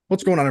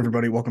What's going on,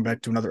 everybody? Welcome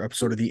back to another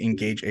episode of the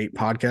Engage 8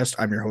 podcast.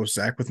 I'm your host,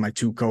 Zach, with my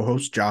two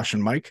co-hosts, Josh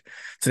and Mike.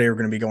 Today, we're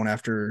going to be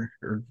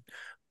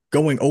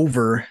going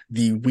over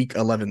the Week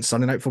 11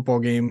 Sunday night football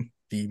game,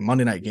 the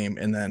Monday night game,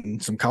 and then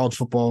some college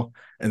football,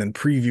 and then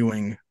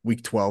previewing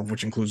Week 12,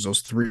 which includes those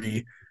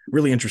three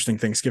really interesting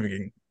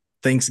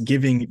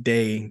Thanksgiving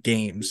Day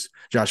games.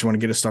 Josh, you want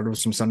to get us started with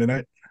some Sunday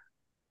night?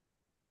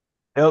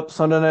 Yep,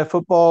 Sunday Night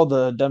Football,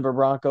 the Denver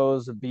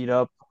Broncos beat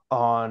up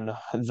on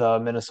the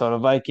Minnesota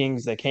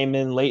Vikings. They came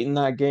in late in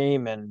that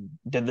game and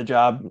did the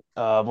job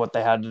of what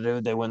they had to do.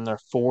 They win their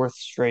fourth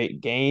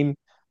straight game.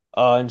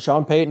 And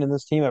Sean Payton and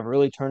this team have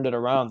really turned it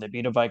around. They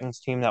beat a Vikings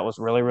team that was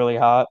really, really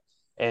hot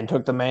and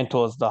took the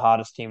mantle as the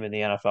hottest team in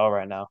the NFL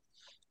right now.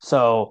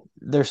 So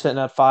they're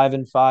sitting at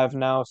 5-5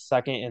 now,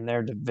 second in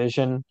their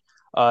division.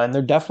 And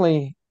they're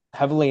definitely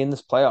heavily in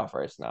this playoff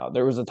race now.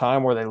 There was a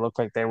time where they looked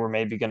like they were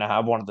maybe going to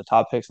have one of the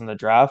top picks in the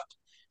draft.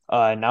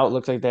 And now it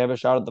looks like they have a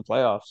shot at the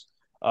playoffs.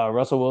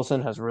 Russell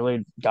Wilson has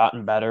really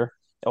gotten better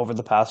over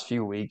the past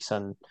few weeks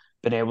and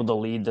been able to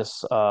lead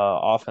this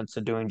offense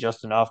to doing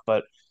just enough.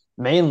 But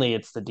mainly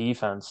it's the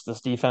defense. This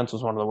defense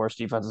was one of the worst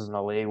defenses in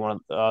the league one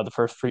of the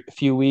first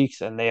few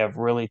weeks, and they have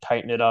really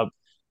tightened it up.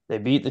 They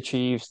beat the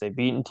Chiefs. They've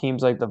beaten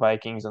teams like the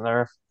Vikings, and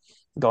they're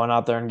going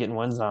out there and getting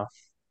wins now.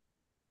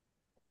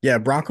 Yeah,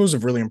 Broncos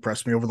have really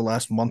impressed me over the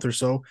last month or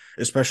so,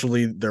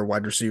 especially their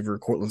wide receiver,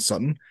 Cortland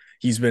Sutton.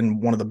 He's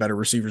been one of the better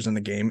receivers in the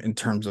game in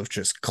terms of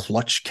just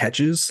clutch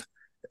catches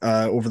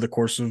over the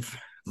course of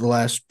the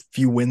last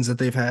few wins that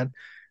they've had.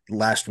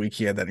 Last week,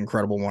 he had that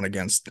incredible one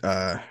against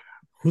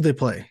who they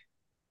play.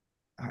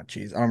 Ah,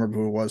 geez, I don't remember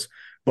who it was,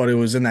 but it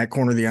was in that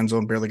corner of the end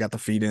zone, barely got the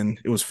feet in.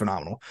 It was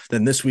phenomenal.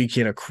 Then this week, he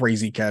had a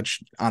crazy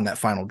catch on that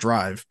final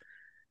drive.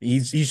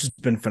 He's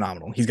just been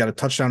phenomenal. He's got a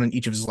touchdown in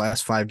each of his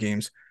last five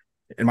games.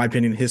 In my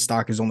opinion, his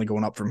stock is only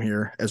going up from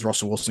here as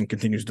Russell Wilson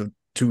continues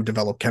to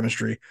develop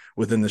chemistry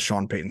within the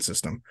Sean Payton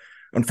system.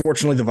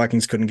 Unfortunately, the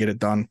Vikings couldn't get it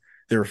done.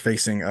 They were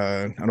facing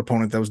an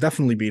opponent that was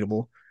definitely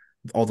beatable,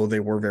 although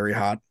they were very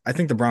hot. I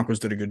think the Broncos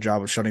did a good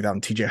job of shutting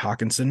down TJ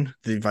Hawkinson,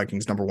 the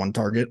Vikings' number one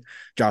target.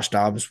 Josh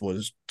Dobbs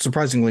was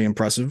surprisingly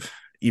impressive,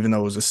 even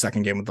though it was a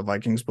second game with the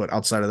Vikings. But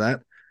outside of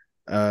that,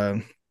 uh,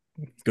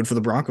 good for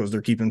the Broncos.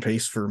 They're keeping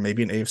pace for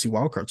maybe an AFC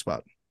wildcard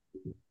spot.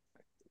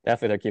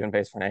 Definitely, they're keeping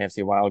pace for an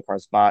AFC wildcard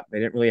spot. They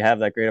didn't really have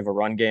that great of a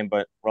run game,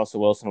 but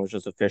Russell Wilson was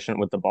just efficient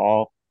with the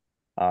ball.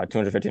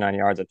 259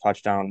 yards, a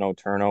touchdown, no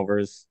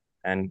turnovers.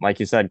 And like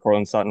you said,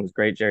 Cortland Sutton was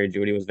great. Jerry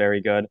Jeudy was very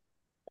good.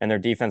 And their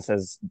defense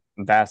has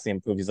vastly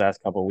improved these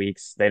last couple of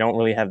weeks. They don't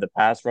really have the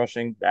pass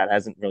rushing. That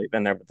hasn't really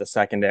been there, but the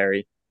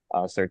secondary,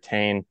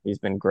 Surtain, he's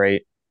been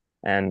great.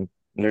 And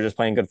they're just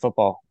playing good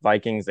football.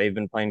 Vikings, they've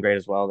been playing great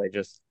as well.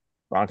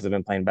 Broncos have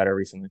been playing better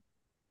recently.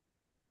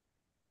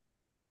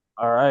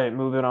 All right,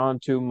 moving on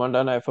to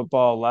Monday Night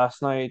Football.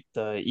 Last night,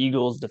 the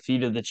Eagles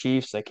defeated the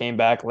Chiefs. They came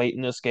back late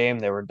in this game.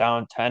 They were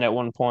down 10 at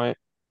one point.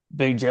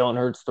 Big Jalen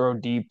Hurts throw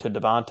deep to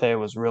Devontae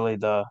was really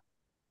the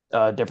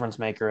difference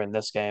maker in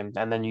this game.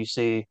 And then you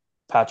see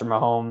Patrick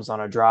Mahomes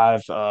on a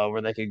drive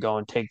where they could go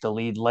and take the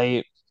lead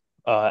late.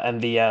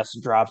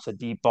 MVS drops a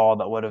deep ball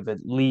that would have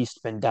at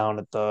least been down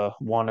at the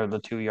 1 or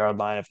 2 yard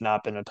line, if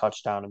not been a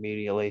touchdown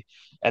immediately.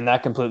 And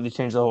that completely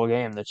changed the whole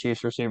game. The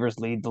Chiefs receivers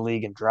lead the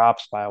league in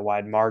drops by a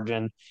wide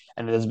margin,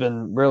 and it has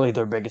been really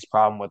their biggest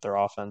problem with their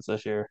offense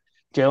this year.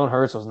 Jalen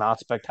Hurts was not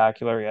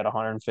spectacular. He had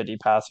 150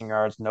 passing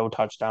yards, no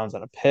touchdowns,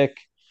 and a pick.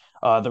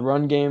 The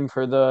run game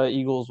for the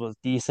Eagles was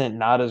decent,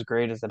 not as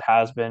great as it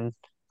has been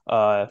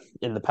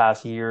in the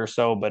past year or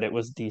so, but it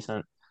was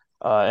decent.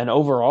 And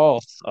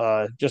overall,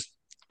 just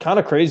kind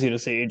of crazy to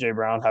see AJ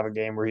Brown have a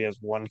game where he has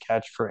one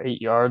catch for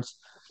 8 yards.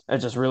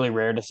 It's just really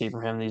rare to see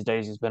from him these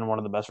days. He's been one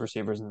of the best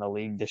receivers in the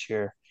league this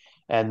year.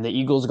 And the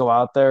Eagles go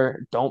out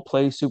there, don't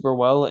play super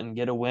well, and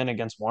get a win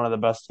against one of the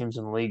best teams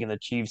in the league and the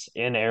Chiefs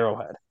in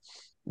Arrowhead.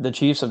 The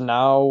Chiefs have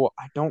now,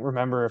 I don't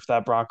remember if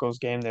that Broncos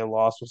game they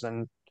lost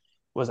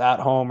was at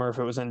home or if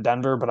it was in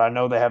Denver, but I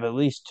know they have at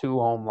least two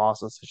home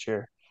losses this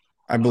year.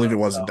 I believe it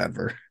was in So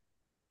Denver.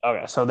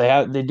 okay, so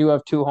they do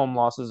have two home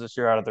losses this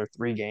year out of their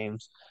three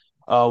games,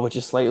 which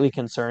is slightly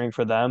concerning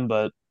for them.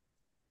 But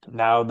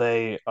now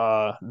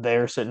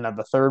they're sitting at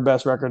the third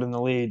best record in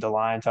the league. The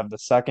Lions have the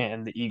second,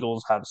 and the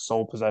Eagles have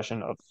sole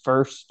possession of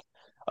first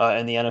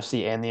in the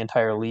NFC and the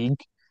entire league.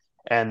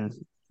 And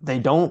they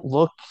don't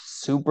look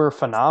super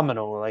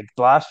phenomenal. Like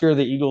last year,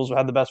 the Eagles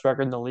had the best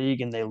record in the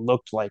league, and they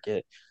looked like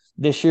it.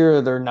 This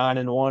year, they're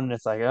 9-1. And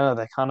it's like,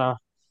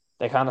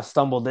 they kind of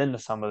stumbled into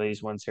some of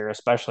these wins here,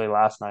 especially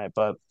last night.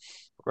 But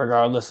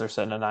regardless, they're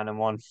sitting at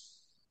 9-1.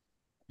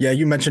 Yeah,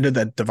 you mentioned it,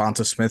 that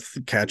Devonta Smith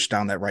catch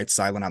down that right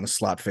sideline on the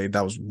slot fade.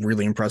 That was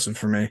really impressive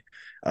for me.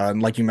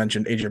 And like you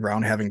mentioned, AJ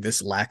Brown having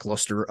this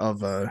lackluster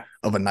of a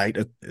night,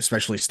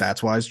 especially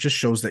stats wise, just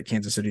shows that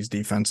Kansas City's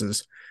defense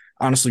is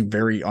honestly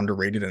very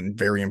underrated and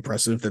very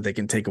impressive that they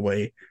can take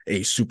away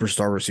a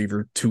superstar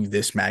receiver to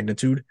this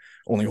magnitude,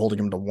 only holding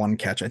him to one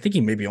catch. I think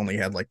he maybe only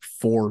had like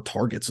four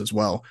targets as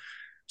well.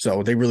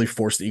 So they really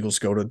forced the Eagles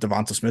to go to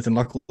Devonta Smith, and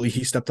luckily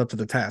he stepped up to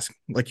the task.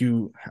 I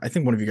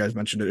think one of you guys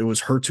mentioned it. It was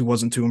Hurts who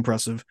wasn't too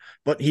impressive,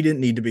 but he didn't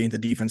need to be. The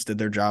defense did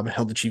their job,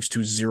 held the Chiefs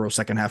to 0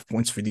 second half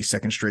points for the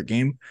second straight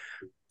game,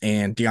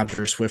 and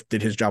DeAndre Swift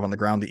did his job on the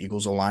ground. The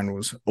Eagles' line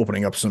was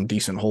opening up some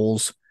decent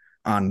holes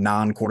on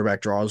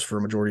non-quarterback draws for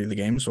a majority of the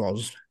game, so I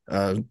was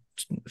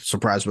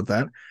surprised with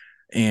that.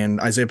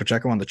 And Isaiah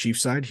Pacheco on the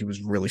Chiefs side, he was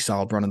really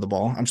solid running the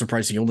ball. I'm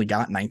surprised he only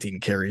got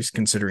 19 carries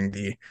considering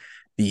the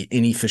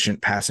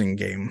inefficient passing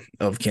game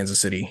of Kansas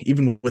City,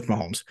 even with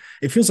Mahomes.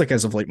 It feels like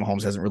as of late,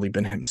 Mahomes hasn't really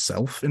been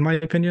himself, in my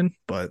opinion,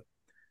 but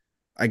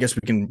I guess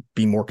we can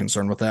be more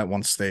concerned with that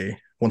once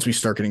we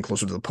start getting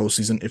closer to the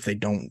postseason if they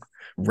don't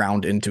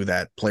round into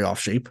that playoff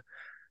shape.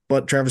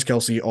 But Travis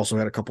Kelce also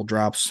had a couple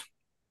drops,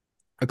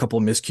 a couple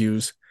of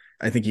miscues.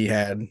 I think he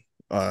had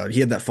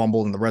that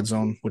fumble in the red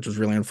zone, which was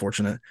really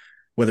unfortunate.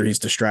 Whether he's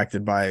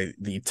distracted by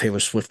the Taylor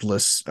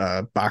Swiftless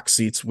box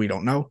seats, we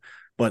don't know,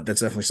 but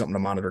that's definitely something to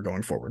monitor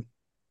going forward.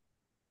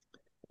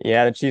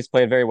 Yeah, the Chiefs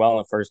played very well in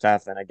the first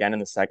half, and again in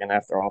the second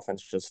half, their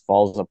offense just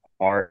falls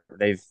apart.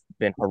 They've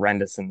been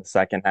horrendous in the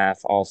second half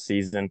all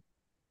season.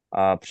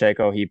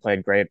 Pacheco, he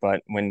played great, but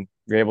when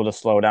you're able to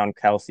slow down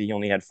Kelsey, he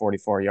only had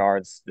 44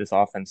 yards. This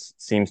offense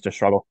seems to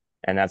struggle,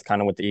 and that's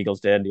kind of what the Eagles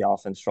did. The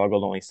offense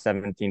struggled, only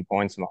 17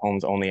 points.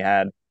 Mahomes only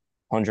had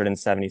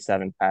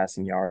 177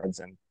 passing yards,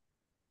 and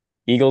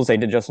Eagles, they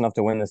did just enough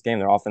to win this game.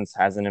 Their offense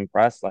hasn't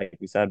impressed, like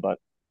we said, but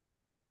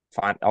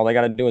fine. All they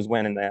got to do is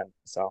win in the end.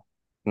 So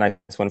nice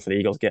win for the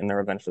Eagles, getting their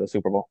revenge for the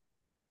Super Bowl.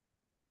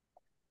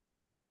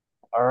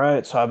 All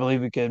right, so I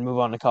believe we could move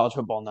on to college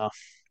football now.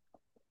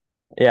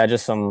 Yeah,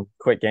 just some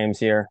quick games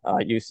here.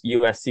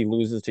 USC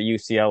loses to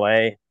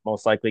UCLA.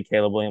 Most likely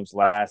Caleb Williams'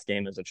 last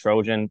game as a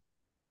Trojan.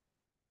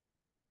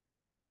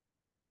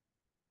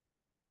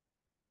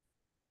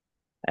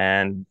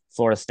 And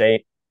Florida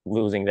State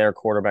losing their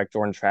quarterback,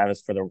 Jordan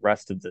Travis, for the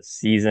rest of the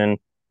season.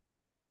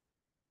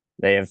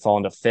 They have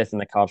fallen to fifth in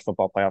the college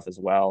football playoff as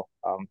well.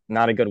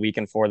 Not a good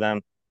weekend for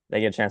them. They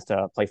get a chance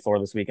to play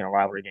Florida this week in a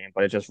rivalry game,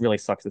 but it just really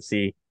sucks to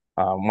see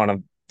one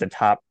of the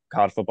top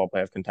college football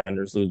playoff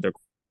contenders lose their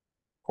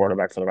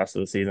quarterback for the rest of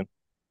the season.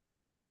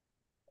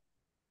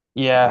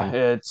 Yeah, And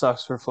it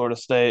sucks for Florida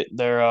State.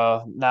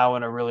 They're now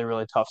in a really,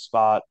 really tough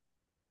spot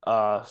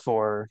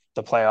for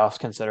the playoffs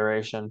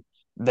consideration.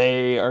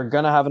 They are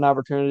going to have an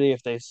opportunity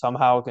if they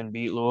somehow can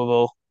beat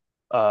Louisville,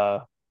 uh,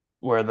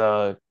 where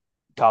the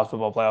college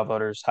football playoff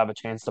voters have a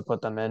chance to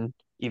put them in,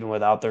 even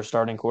without their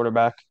starting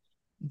quarterback.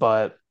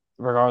 But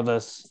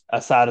regardless,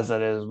 as sad as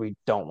it is, we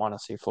don't want to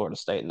see Florida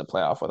State in the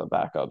playoff with a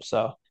backup.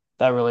 So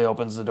that really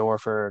opens the door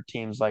for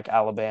teams like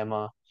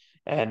Alabama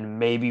and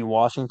maybe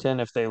Washington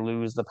if they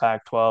lose the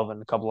Pac-12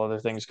 and a couple other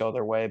things go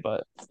their way,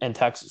 but and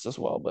Texas as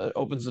well. But it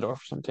opens the door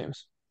for some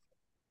teams.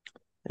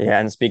 yeah,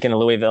 and speaking of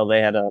Louisville,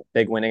 they had a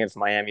big win against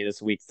Miami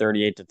this week,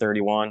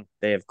 38-31.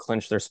 They have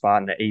clinched their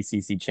spot in the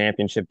ACC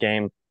championship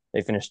game.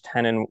 They finished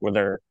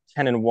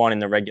 10-1 in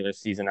the regular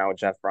season now with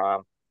Jeff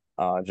Brom.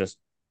 Just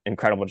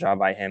incredible job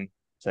by him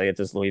to get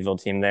this Louisville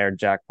team there.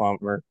 Jack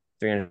Plummer,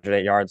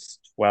 308 yards,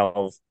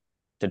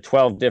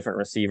 12 different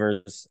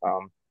receivers.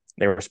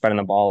 They were spreading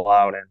the ball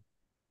out, and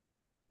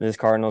this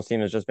Cardinals team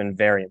has just been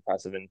very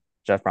impressive in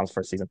Jeff Brom's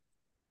first season.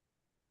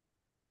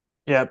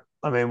 Yep.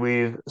 I mean,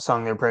 we've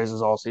sung their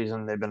praises all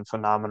season. They've been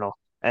phenomenal.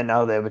 And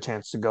now they have a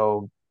chance to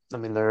go. I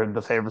mean, they're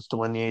the favorites to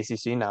win the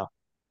ACC now.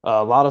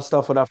 A lot of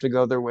stuff would have to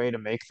go their way to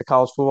make the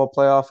college football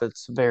playoff.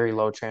 It's very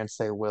low chance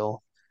they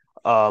will.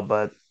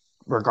 But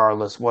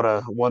regardless, what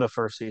a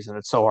first season.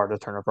 It's so hard to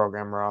turn a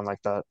program around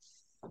like that.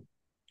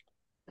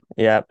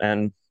 Yeah,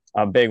 and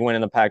a big win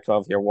in the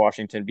Pac-12 here.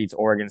 Washington beats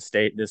Oregon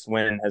State. This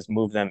win has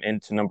moved them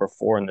into number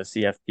 4 in the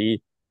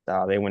CFB.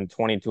 They win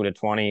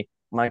 22-20.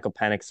 Michael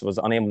Penix was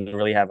unable to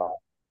really have a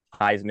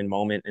Heisman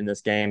moment in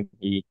this game.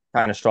 He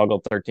kind of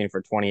struggled 13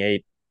 for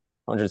 28,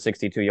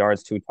 162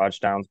 yards, 2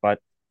 touchdowns, but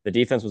the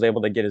defense was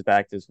able to get his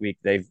back this week.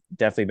 They've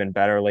definitely been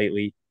better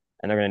lately,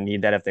 and they're going to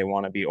need that if they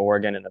want to beat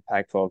Oregon in the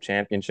Pac-12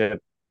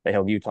 championship. They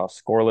held Utah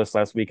scoreless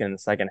last week in the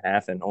second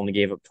half and only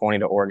gave up 20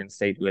 to Oregon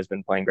State, who has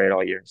been playing great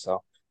all year.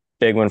 So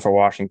big win for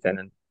Washington,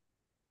 and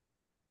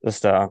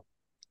just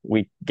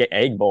we get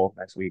Egg Bowl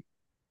next week.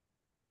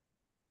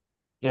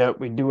 Yeah,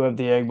 we do have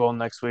the Egg Bowl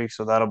next week,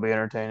 so that'll be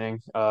entertaining.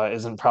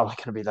 Isn't probably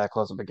going to be that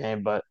close of a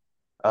game, but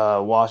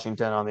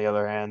Washington, on the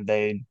other hand,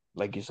 they,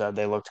 like you said,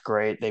 they looked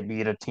great. They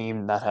beat a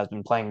team that has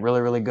been playing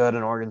really, really good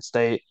in Oregon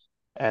State,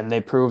 and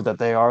they proved that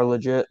they are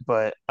legit.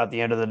 But at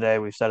the end of the day,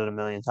 we've said it a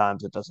million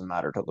times, it doesn't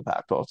matter till the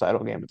Pac-12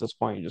 title game at this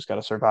point. You just got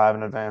to survive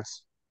in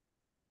advance.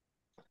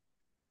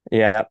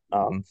 Yeah,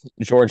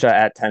 Georgia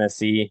at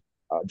Tennessee.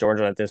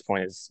 Georgia at this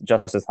point is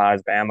just as high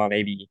as Bama,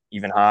 maybe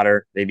even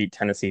hotter. They beat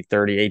Tennessee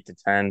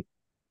 38-10.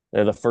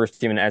 They're the first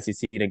team in the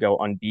SEC to go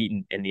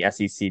unbeaten in the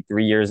SEC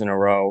 3 years in a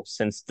row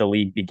since the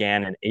league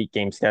began an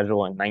 8-game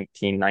schedule in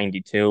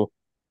 1992.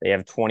 They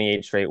have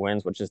 28 straight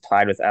wins, which is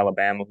tied with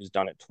Alabama, who's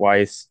done it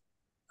twice.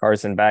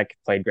 Carson Beck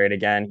played great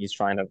again. He's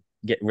trying to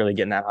get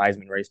in that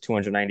Heisman race,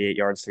 298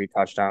 yards, 3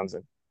 touchdowns.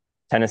 And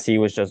Tennessee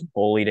was just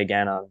bullied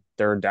again on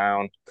third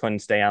down,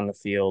 couldn't stay on the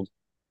field.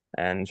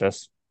 and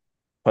just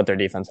put their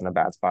defense in a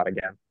bad spot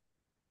again.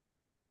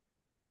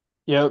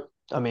 Yep.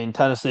 I mean,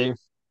 Tennessee,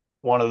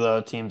 one of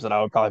the teams that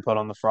I would probably put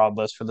on the fraud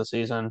list for the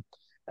season.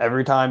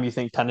 Every time you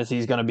think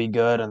Tennessee's going to be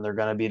good and they're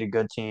going to beat a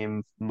good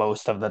team,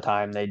 most of the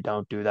time they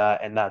don't do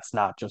that. And that's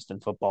not just in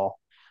football,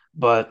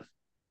 but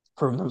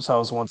prove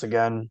themselves once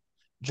again.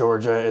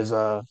 Georgia is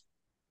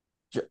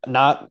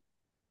not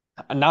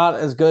not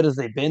as good as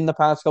they've been the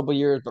past couple of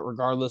years, but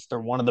regardless, they're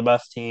one of the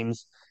best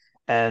teams.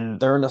 And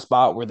they're in a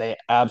spot where they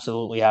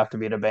absolutely have to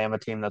beat a Bama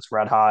team that's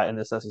red hot in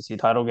this SEC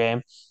title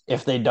game.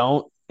 If they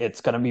don't,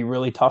 it's going to be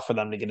really tough for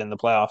them to get in the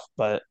playoff.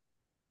 But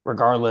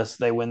regardless,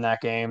 they win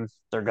that game.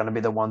 They're going to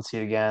be the one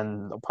seed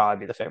again. They'll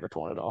probably be the favorite to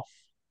win it all.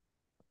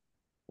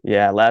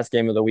 Yeah, last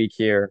game of the week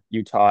here,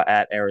 Utah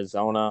at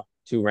Arizona,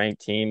 two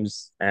ranked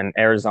teams, and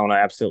Arizona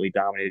absolutely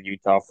dominated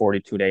Utah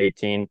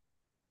 42-18.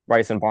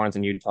 Bryson Barnes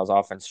and Utah's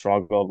offense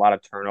struggled, a lot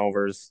of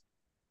turnovers,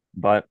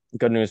 but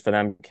good news for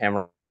them,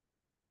 Cameron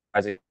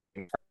rising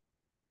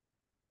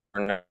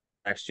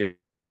next year.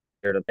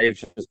 They've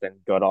just been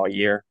good all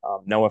year.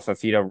 Noah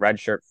Fafita,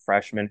 redshirt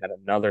freshman, had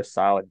another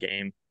solid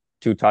game,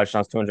 two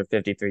touchdowns,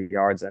 253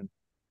 yards, and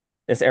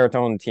this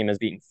Arizona team has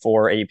beaten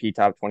four AP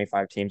top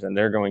 25 teams, and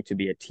they're going to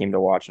be a team to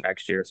watch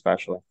next year,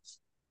 especially.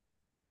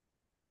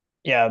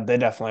 Yeah, they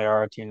definitely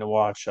are a team to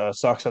watch.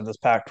 Sucks that this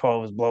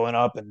Pac-12 is blowing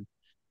up, and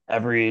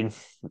every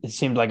it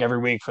seemed like every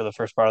week for the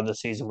first part of the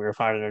season we were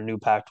finding a new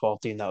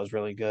Pac-12 team that was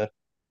really good.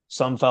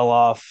 Some fell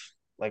off,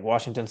 like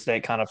Washington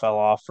State kind of fell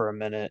off for a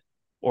minute.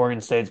 Oregon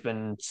State's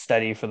been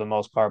steady for the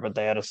most part, but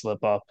they had a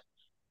slip up.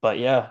 But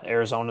yeah,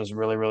 Arizona's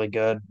really, really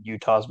good.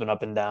 Utah's been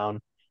up and down.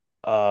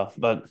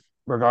 But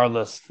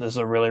regardless, this is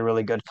a really,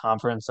 really good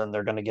conference, and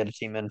they're going to get a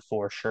team in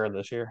for sure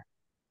this year.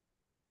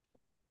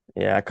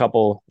 Yeah, a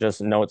couple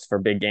just notes for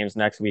big games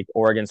next week.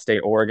 Oregon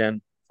State,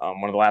 Oregon.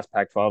 One of the last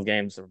Pac-12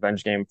 games, a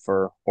revenge game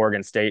for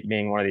Oregon State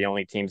being one of the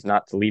only teams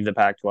not to leave the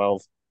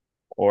Pac-12.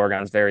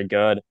 Oregon's very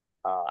good.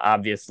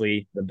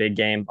 Obviously, the big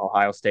game,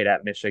 Ohio State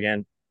at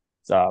Michigan.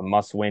 It's a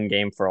must-win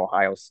game for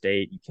Ohio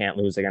State. You can't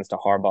lose against a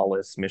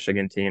Harbaugh-less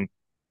Michigan team.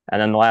 And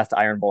then the last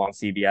Iron Bowl on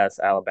CBS,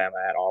 Alabama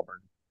at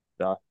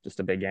Auburn. Just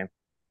a big game.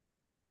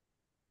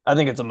 I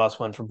think it's a must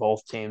win for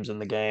both teams in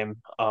the game.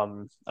 I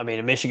mean,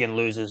 if Michigan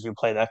loses, you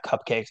play that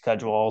cupcake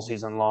schedule all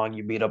season long.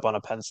 You beat up on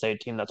a Penn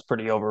State team that's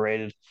pretty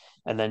overrated,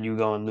 and then you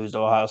go and lose to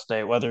Ohio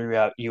State.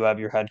 Whether you have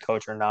your head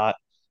coach or not,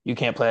 you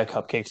can't play a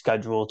cupcake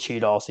schedule,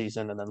 cheat all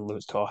season, and then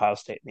lose to Ohio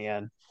State in the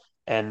end.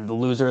 And the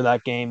loser of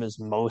that game is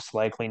most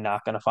likely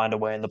not going to find a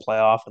way in the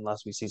playoff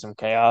unless we see some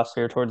chaos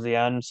here towards the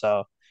end.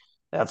 So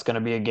that's going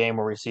to be a game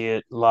where we see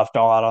it left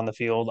all out on the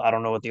field. I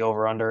don't know what the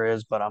over under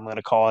is, but I'm going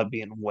to call it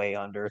being way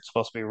under. It's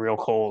supposed to be real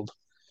cold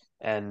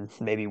and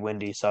maybe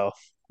windy. So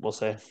we'll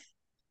see.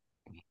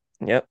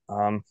 Yep.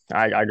 I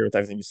agree with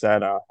everything you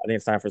said. I think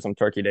it's time for some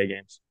Turkey Day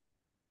games.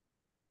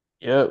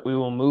 Yeah, we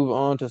will move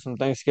on to some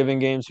Thanksgiving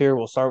games here.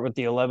 We'll start with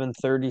the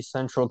 11:30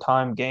 Central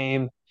Time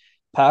game.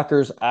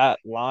 Packers at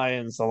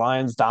Lions. The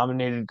Lions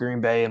dominated Green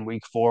Bay in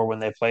week 4 when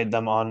they played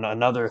them on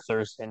another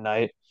Thursday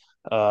night,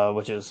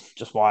 which is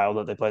just wild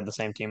that they played the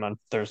same team on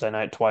Thursday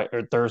night twice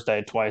or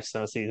Thursday twice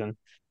in a season.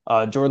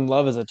 Jordan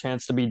Love has a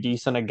chance to be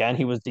decent again.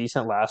 He was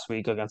decent last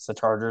week against the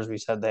Chargers. We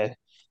said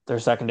their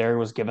secondary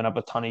was giving up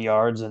a ton of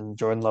yards, and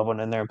Jordan Love went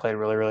in there and played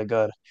really, really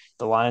good.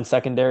 The Lions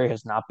secondary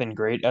has not been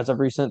great as of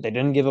recent. They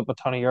didn't give up a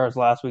ton of yards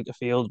last week to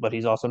Fields, but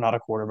he's also not a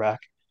quarterback.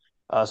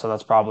 So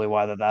that's probably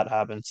why that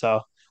happened. So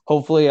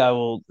hopefully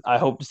I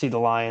hope to see the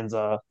Lions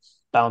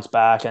bounce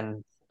back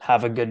and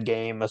have a good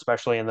game,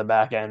 especially in the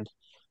back end.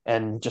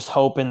 And just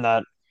hoping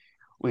that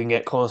we can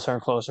get closer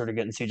and closer to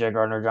getting CJ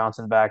Gardner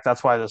Johnson back.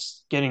 That's why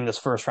this getting this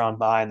first round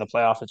bye in the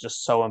playoff is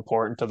just so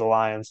important to the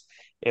Lions.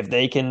 If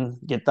they can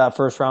get that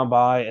first round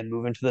bye and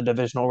move into the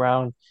divisional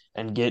round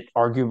and get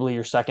arguably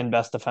your second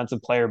best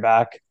defensive player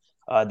back,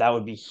 that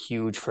would be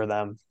huge for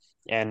them.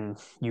 And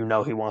you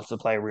know he wants to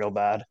play real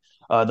bad.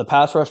 The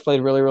pass rush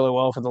played really, really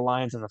well for the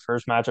Lions in the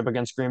first matchup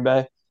against Green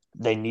Bay.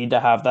 They need to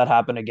have that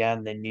happen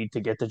again. They need to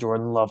get to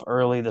Jordan Love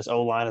early. This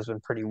O line has been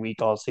pretty weak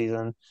all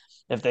season.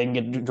 If they can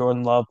get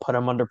Jordan Love, put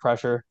him under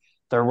pressure,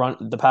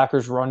 the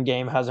Packers run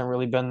game hasn't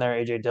really been there.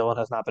 AJ Dillon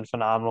has not been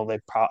phenomenal.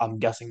 I'm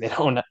guessing they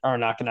don't are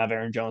not going to have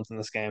Aaron Jones in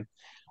this game.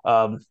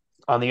 Um,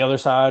 on the other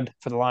side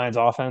for the Lions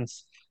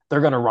offense, they're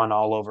going to run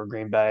all over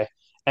Green Bay.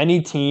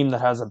 Any team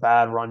that has a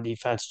bad run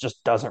defense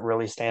just doesn't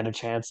really stand a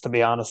chance, to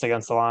be honest,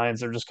 against the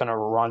Lions. They're just going to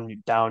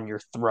run down your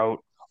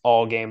throat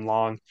all game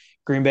long.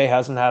 Green Bay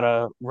hasn't had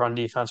a run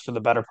defense for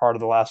the better part of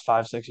the last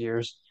 5, 6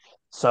 years.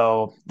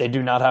 So they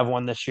do not have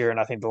one this year, and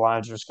I think the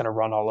Lions are just going to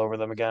run all over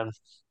them again.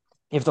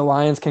 If the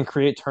Lions can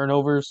create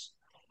turnovers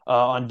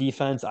on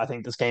defense, I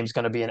think this game's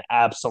going to be an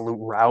absolute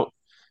rout.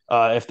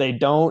 If they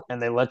don't and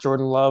they let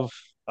Jordan Love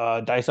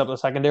dice up the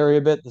secondary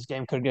a bit, this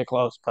game could get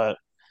close. But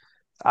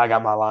I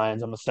got my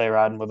Lions. I'm gonna stay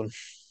riding with them.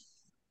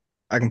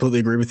 I completely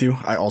agree with you.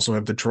 I also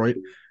have Detroit.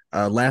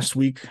 Last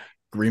week,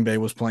 Green Bay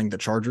was playing the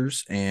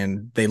Chargers,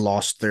 and they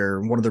lost their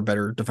one of their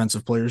better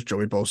defensive players,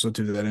 Joey Bosa,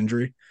 to that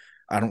injury.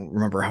 I don't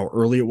remember how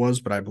early it was,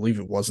 but I believe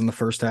it was in the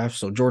first half.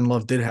 So Jordan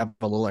Love did have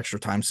a little extra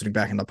time sitting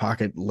back in the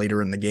pocket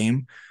later in the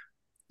game.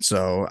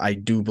 So I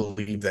do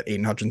believe that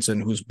Aiden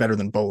Hutchinson, who's better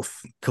than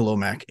both Khalil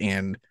Mack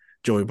and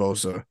Joey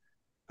Bosa,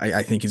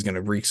 I think he's going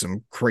to wreak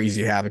some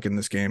crazy havoc in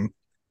this game.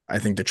 I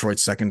think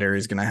Detroit's secondary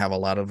is going to have a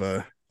lot of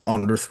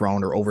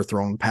underthrown or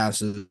overthrown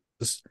passes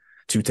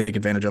to take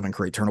advantage of and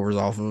create turnovers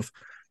off of.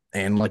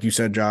 And like you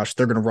said, Josh,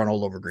 they're going to run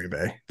all over Green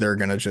Bay. They're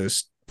going to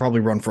just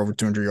probably run for over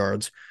 200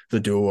 yards. The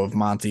duo of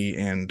Monty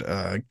and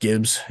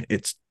Gibbs,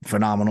 it's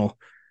phenomenal.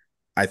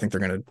 I think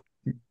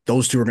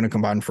those two are going to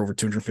combine for over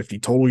 250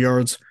 total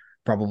yards,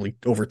 probably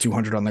over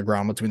 200 on the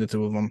ground between the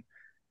two of them.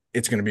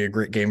 It's going to be a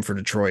great game for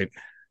Detroit.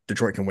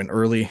 Detroit can win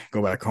early,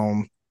 go back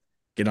home,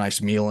 get a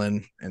nice meal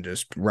in, and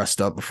just rest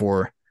up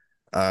before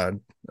a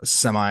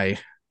semi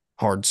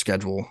hard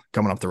schedule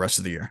coming up the rest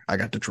of the year. I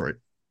got Detroit.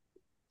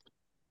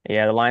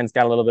 Yeah, the Lions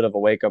got a little bit of a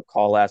wake up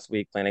call last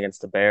week playing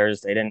against the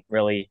Bears. They didn't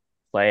really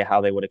play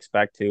how they would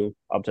expect to,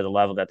 up to the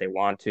level that they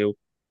want to.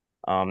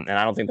 And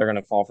I don't think they're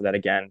going to fall for that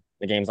again.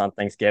 The game's on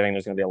Thanksgiving.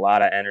 There's going to be a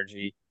lot of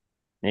energy.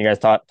 And you guys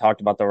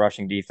talked about the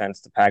rushing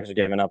defense. The Packers are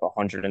giving up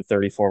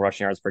 134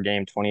 rushing yards per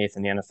game, 28th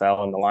in the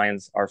NFL, and the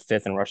Lions are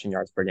fifth in rushing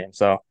yards per game.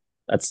 So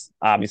that's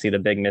obviously the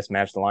big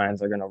mismatch. The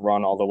Lions are going to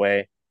run all the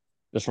way,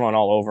 just run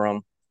all over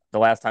them. The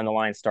last time the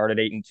Lions started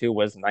 8-2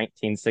 was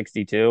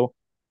 1962,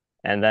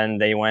 and then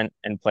they went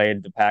and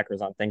played the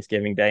Packers on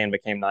Thanksgiving Day and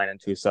became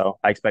 9-2. So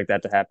I expect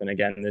that to happen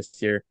again this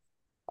year.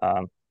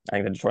 I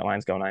think the Detroit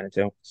Lions go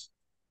 9-2.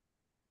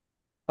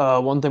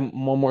 One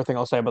more thing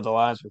I'll say about the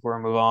Lions before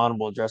we move on.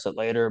 We'll address it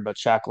later, but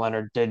Shaq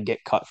Leonard did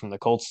get cut from the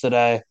Colts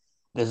today.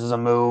 This is a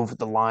move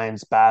the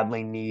Lions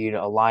badly need a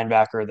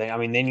linebacker. I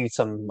mean, they need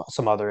some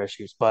other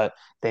issues, but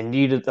they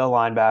needed a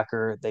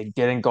linebacker. They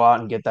didn't go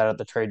out and get that at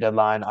the trade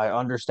deadline. I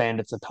understand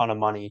it's a ton of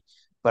money,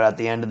 but at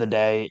the end of the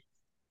day,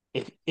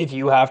 if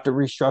you have to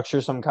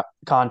restructure some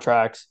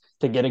contracts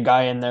to get a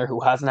guy in there who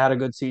hasn't had a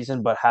good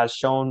season but has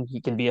shown he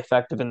can be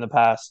effective in the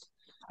past,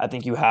 I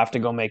think you have to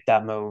go make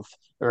that move,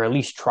 or at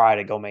least try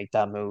to go make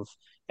that move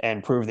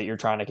and prove that you're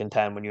trying to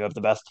contend when you have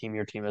the best team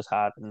your team has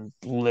had in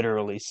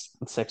literally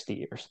 60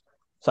 years.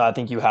 So I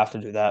think you have to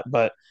do that.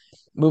 But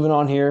moving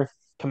on here,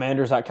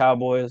 Commanders at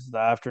Cowboys, the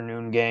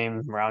afternoon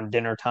game around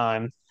dinner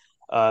time.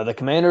 The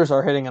Commanders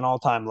are hitting an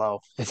all-time low.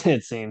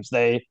 It seems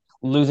they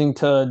losing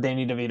to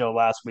Danny DeVito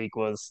last week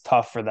was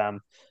tough for them.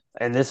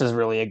 And this is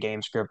really a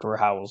game script where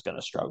Howell's going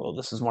to struggle.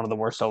 This is one of the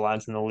worst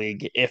O-lines in the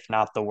league, if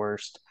not the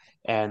worst.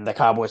 And the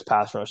Cowboys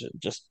pass rush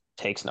just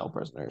takes no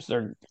prisoners.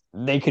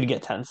 They could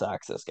get 10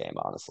 sacks this game,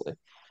 honestly.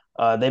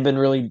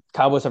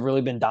 Cowboys have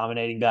really been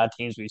dominating bad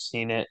teams. We've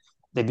seen it.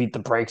 They beat the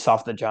brakes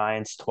off the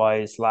Giants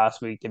twice.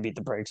 Last week, they beat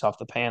the brakes off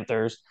the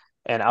Panthers.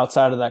 And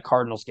outside of that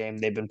Cardinals game,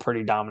 they've been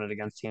pretty dominant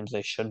against teams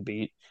they should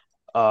beat.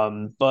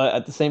 But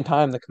at the same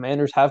time, the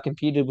Commanders have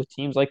competed with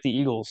teams like the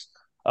Eagles,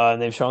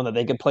 and they've shown that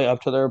they could play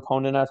up to their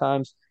opponent at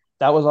times.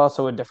 That was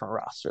also a different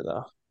roster,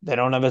 though. They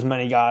don't have as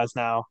many guys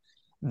now.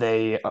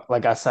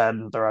 Like I said,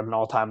 they're at an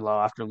all-time low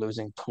after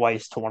losing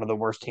twice to one of the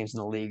worst teams in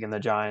the league in the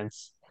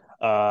Giants.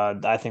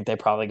 I think they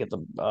probably get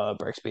the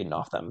brakes beaten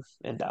off them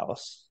in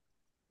Dallas.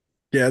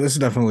 Yeah, this is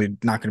definitely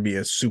not going to be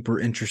a super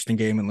interesting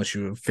game unless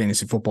you have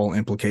fantasy football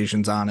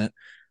implications on it,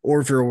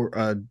 or if you're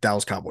a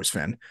Dallas Cowboys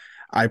fan.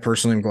 I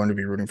personally am going to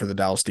be rooting for the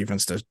Dallas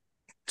defense to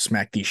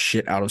smack the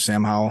shit out of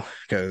Sam Howell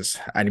because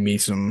I need me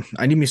some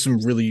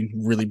really,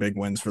 really big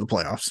wins for the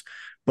playoffs.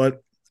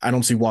 But I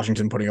don't see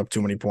Washington putting up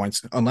too many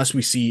points unless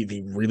we see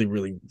the really,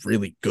 really,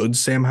 really good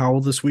Sam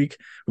Howell this week,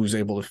 who's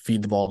able to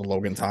feed the ball to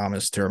Logan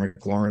Thomas, Terry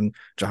McLaurin,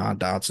 Jahan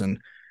Dotson.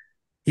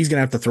 He's going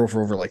to have to throw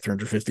for over like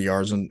 350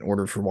 yards in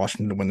order for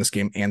Washington to win this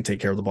game and take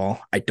care of the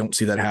ball. I don't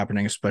see that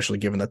happening, especially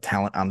given the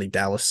talent on the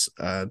Dallas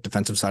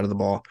defensive side of the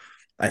ball.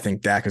 I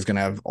think Dak is going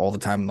to have all the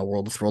time in the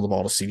world to throw the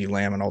ball to CeeDee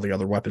Lamb and all the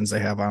other weapons they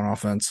have on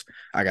offense.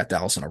 I got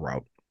Dallas in a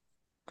rout.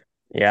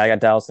 Yeah, I got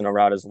Dallas in a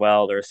route as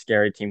well. They're a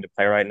scary team to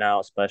play right now,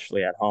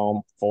 especially at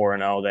home.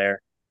 4-0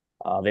 there.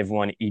 They've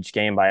won each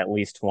game by at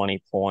least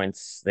 20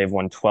 points. They've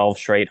won 12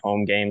 straight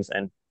home games,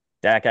 and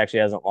Dak actually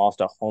hasn't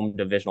lost a home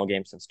divisional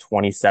game since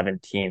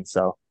 2017.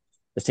 So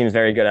this team's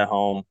very good at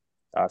home.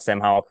 Sam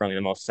Howell currently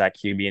the most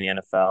sacked QB in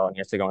the NFL, and he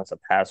has to go against a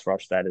pass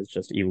rush that is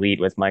just elite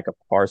with Micah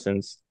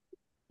Parsons.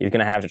 He's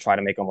going to have to try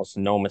to make almost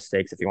no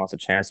mistakes if he wants a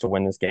chance to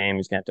win this game.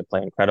 He's going to have to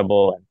play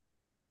incredible, and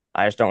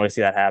I just don't really see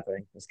that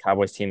happening. This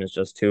Cowboys team is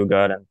just too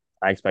good, and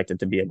I expect it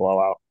to be a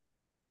blowout.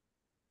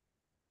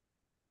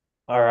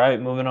 All right,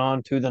 moving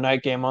on to the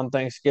night game on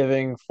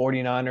Thanksgiving,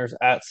 49ers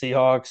at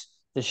Seahawks.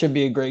 This should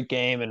be a great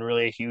game and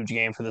really a huge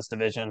game for this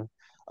division.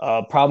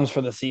 Problems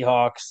for the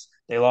Seahawks.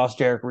 They lost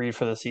Jarek Reed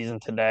for the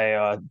season today.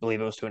 I believe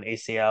it was to an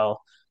ACL.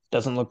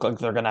 Doesn't look like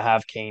they're going to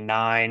have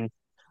K9.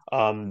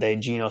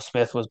 Geno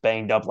Smith was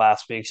banged up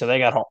last week, so they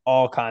got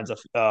all kinds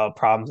of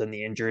problems in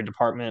the injury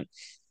department.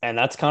 And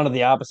that's kind of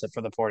the opposite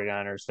for the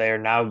 49ers. They are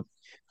now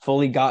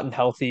fully gotten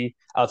healthy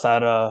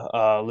outside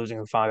of losing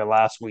Hufanga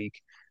last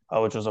week.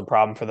 which was a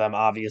problem for them,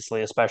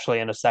 obviously, especially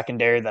in a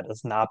secondary that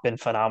has not been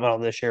phenomenal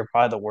this year,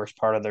 probably the worst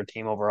part of their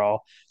team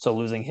overall. So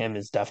losing him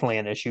is definitely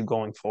an issue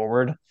going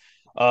forward.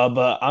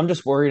 But I'm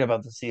just worried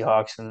about the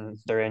Seahawks and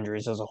their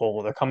injuries as a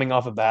whole. They're coming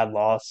off a bad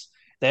loss.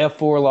 They have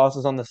 4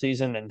 losses on the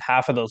season, and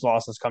half of those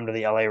losses come to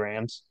the LA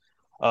Rams,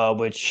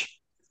 which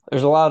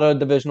there's a lot of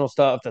divisional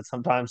stuff that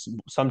sometimes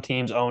some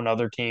teams own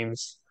other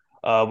teams.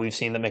 We've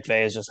seen that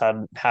McVay has just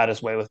had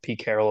his way with Pete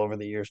Carroll over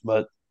the years,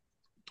 but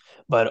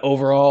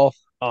overall,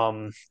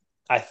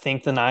 I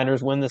think the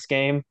Niners win this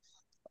game.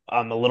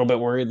 I'm a little bit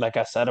worried, like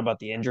I said, about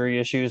the injury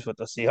issues with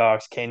the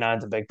Seahawks.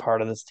 K9's a big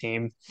part of this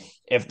team.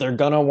 If they're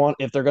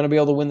gonna be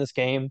able to win this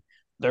game,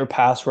 their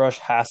pass rush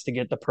has to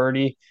get to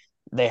Purdy.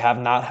 They have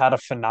not had a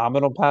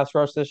phenomenal pass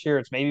rush this year.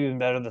 It's maybe even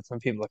better than some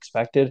people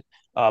expected,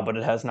 but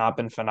it has not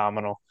been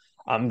phenomenal.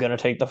 I'm going to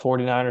take the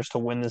 49ers to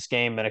win this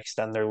game and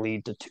extend their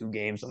lead to 2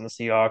 games on the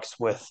Seahawks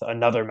with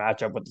another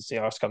matchup with the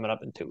Seahawks coming up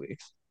in 2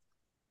 weeks.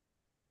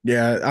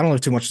 Yeah, I don't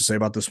have too much to say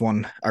about this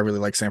one. I really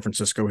like San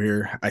Francisco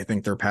here. I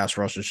think their pass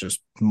rush is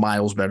just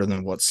miles better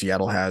than what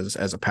Seattle has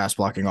as a pass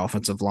blocking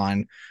offensive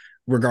line,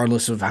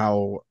 regardless of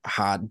how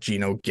hot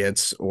Gino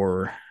gets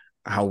or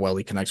how well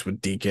he connects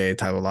with DK,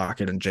 Tyler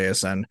Lockett, and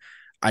JSN.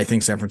 I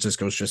think San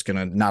Francisco is just going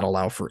to not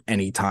allow for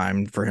any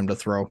time for him to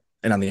throw.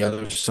 And on the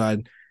other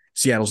side,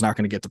 Seattle's not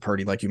going to get to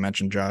Purdy, like you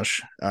mentioned,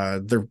 Josh.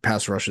 Their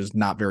pass rush is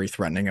not very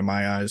threatening in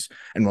my eyes.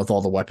 And with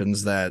all the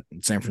weapons that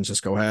San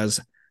Francisco has,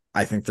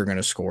 I think they're going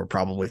to score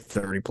probably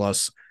 30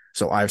 plus.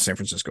 So I have San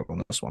Francisco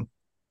on this one.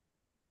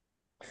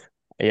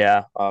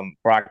 Yeah,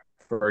 Brock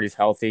Purdy's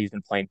healthy. He's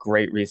been playing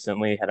great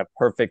recently. Had a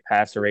perfect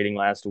passer rating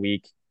last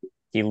week.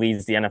 He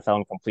leads the NFL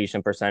in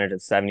completion percentage at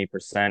 70%,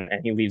 and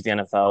he leads the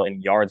NFL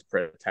in yards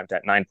per attempt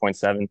at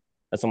 9.7.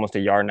 That's almost a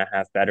yard and a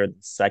half better than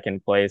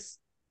second place.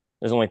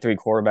 There's only 3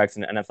 quarterbacks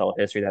in NFL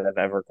history that have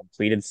ever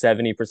completed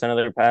 70% of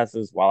their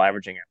passes while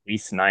averaging at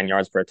least 9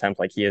 yards per attempt,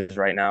 like he is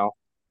right now.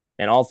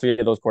 And all 3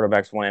 of those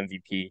quarterbacks won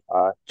MVP.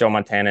 Joe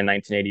Montana in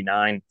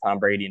 1989, Tom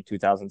Brady in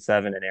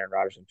 2007, and Aaron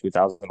Rodgers in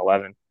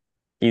 2011.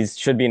 He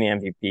should be in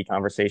the MVP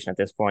conversation at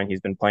this point.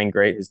 He's been playing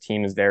great. His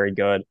team is very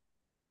good.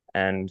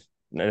 And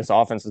this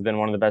offense has been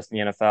one of the best in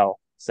the NFL.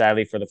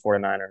 Sadly for the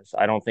 49ers.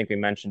 I don't think we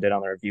mentioned it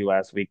on the review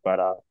last week, but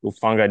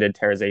Ufunga did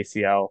tear his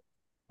ACL.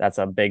 That's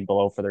a big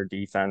blow for their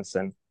defense.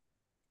 And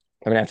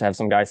they're going to have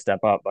some guys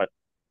step up. But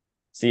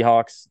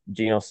Seahawks,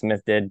 Geno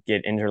Smith did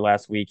get injured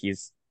last week.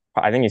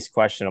 I think he's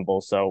questionable.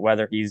 So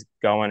whether he's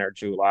going or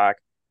Drew Lock,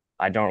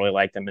 I don't really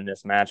like them in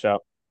this matchup.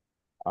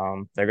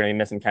 They're going to be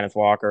missing Kenneth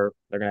Walker.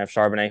 They're going to have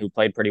Charbonnet, who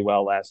played pretty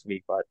well last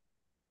week, but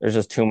there's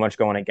just too much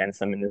going against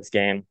them in this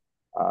game.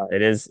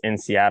 It is in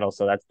Seattle,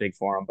 so that's big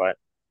for them. But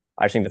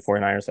I think the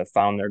 49ers have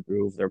found their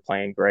groove. They're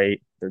playing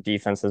great. Their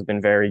defense has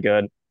been very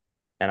good.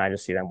 And I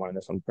just see them winning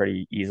this one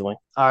pretty easily.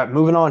 All right,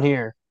 moving on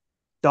here.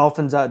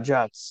 Dolphins at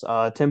Jets.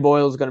 Tim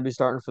Boyle is going to be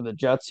starting for the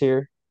Jets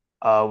here,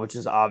 which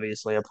is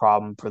obviously a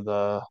problem for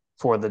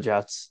the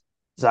Jets.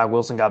 Zach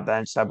Wilson got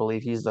benched. I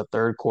believe he's the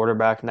third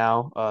quarterback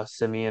now.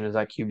 Simeon is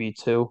at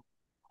QB2.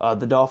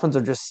 The Dolphins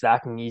are just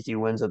stacking easy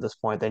wins at this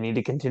point. They need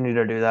to continue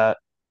to do that.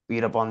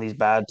 Beat up on these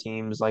bad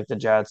teams like the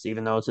Jets,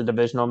 even though it's a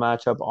divisional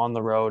matchup on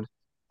the road.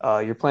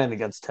 You're playing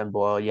against Tim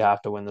Boyle. You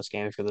have to win this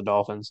game if you're the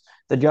Dolphins.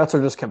 The Jets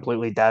are just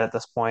completely dead at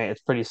this point.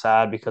 It's pretty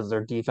sad because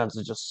their defense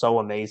is just so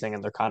amazing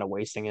and they're kind of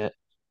wasting it.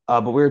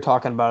 But we were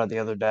talking about it the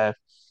other day.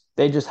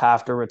 They just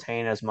have to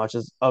retain as much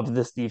as of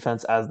this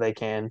defense as they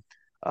can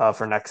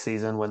for next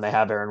season when they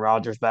have Aaron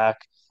Rodgers back.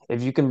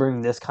 If you can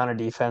bring this kind of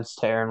defense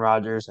to Aaron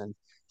Rodgers and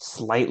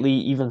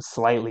even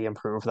slightly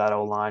improve that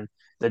O line,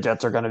 the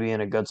Jets are going to be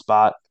in a good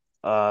spot.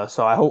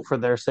 So I hope for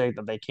their sake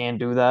that they can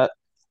do that.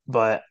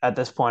 But at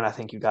this point, I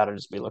think you got to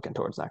just be looking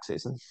towards next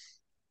season.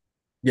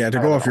 Yeah, to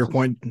I got go the off your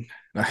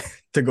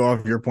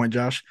Dolphins. point,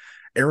 Josh,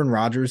 Aaron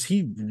Rodgers,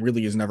 he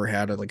really has never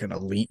had like an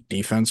elite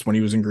defense when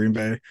he was in Green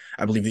Bay.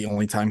 I believe the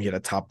only time he had a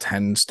top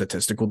 10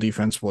 statistical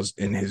defense was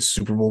in his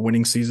Super Bowl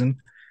winning season.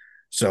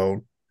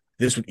 So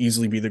this would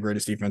easily be the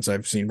greatest defense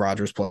I've seen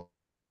Rodgers play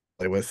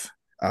with.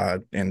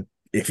 And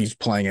if he's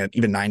playing at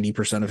even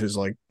 90% of his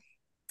like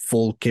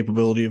full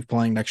capability of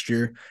playing next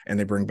year and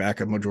they bring back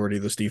a majority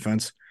of this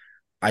defense,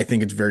 I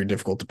think it's very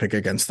difficult to pick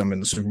against them in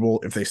the Super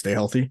Bowl if they stay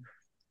healthy.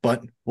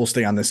 But we'll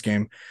stay on this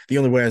game. The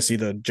only way I see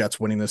the Jets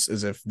winning this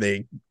is if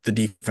the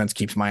defense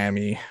keeps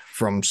Miami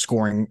from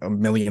scoring a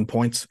million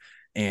points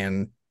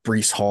and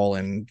Brees Hall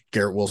and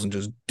Garrett Wilson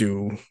just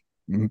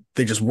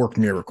work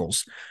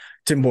miracles.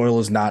 Tim Boyle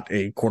is not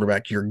a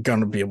quarterback you're going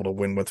to be able to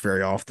win with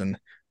very often.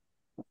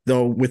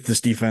 Though with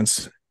this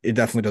defense, it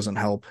definitely doesn't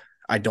help.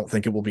 I don't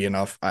think it will be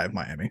enough. I have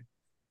Miami.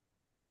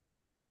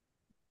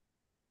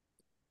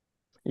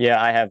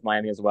 Yeah, I have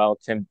Miami as well.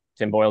 Tim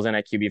Boyle's in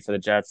at QB for the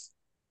Jets.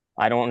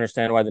 I don't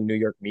understand why the New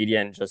York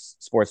media and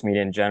just sports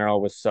media in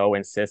general was so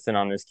insistent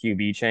on this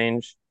QB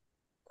change.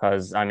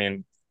 Because I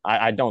mean,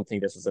 I don't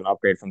think this is an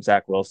upgrade from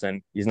Zach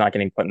Wilson. He's not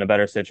getting put in a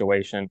better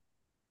situation.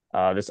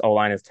 This O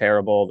line is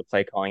terrible. The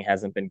play calling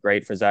hasn't been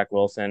great for Zach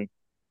Wilson.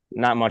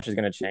 Not much is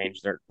going to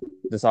change.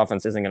 This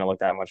offense isn't going to look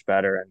that much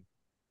better, and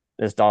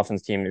this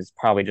Dolphins team is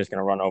probably just going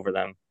to run over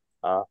them.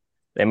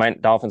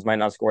 Dolphins might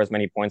not score as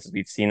many points as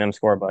we've seen them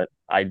score, but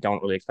I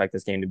don't really expect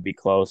this game to be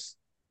close.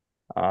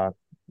 Uh,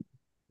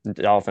 the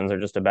Dolphins are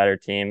just a better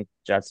team.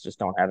 Jets just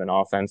don't have an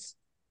offense.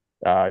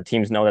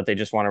 Teams know that they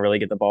just want to really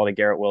get the ball to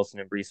Garrett Wilson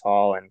and Breece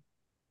Hall, and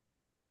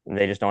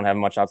they just don't have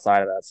much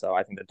outside of that. So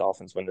I think the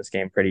Dolphins win this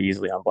game pretty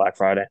easily on Black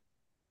Friday.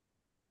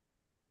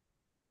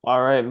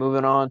 All right,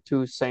 moving on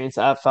to Saints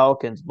at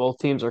Falcons. Both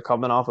teams are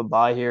coming off a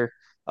bye here.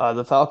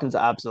 The Falcons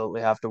absolutely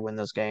have to win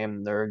this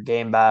game. They're a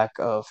game back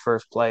of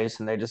first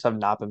place, and they just have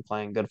not been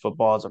playing good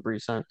football as of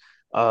recent.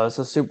 It's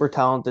a super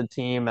talented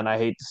team, and I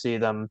hate to see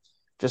them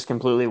just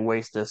completely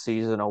waste this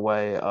season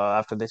away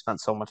after they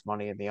spent so much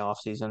money in the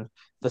offseason.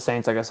 The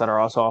Saints, like I said, are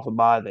also off a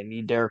bye. They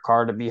need Derek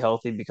Carr to be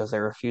healthy because they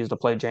refuse to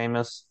play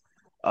Jameis.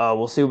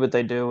 We'll see what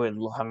they do.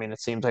 And I mean, it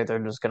seems like they're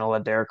just going to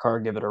let Derek Carr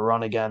give it a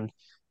run again.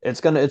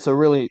 It's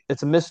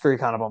a mystery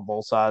kind of on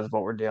both sides of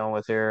what we're dealing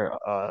with here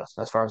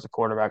as far as the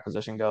quarterback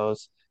position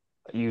goes.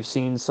 You've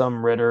seen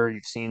some Ritter,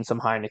 you've seen some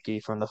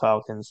Heineke from the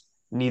Falcons.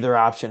 Neither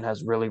option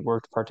has really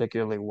worked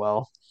particularly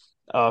well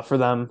for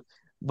them,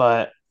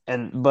 but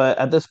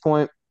at this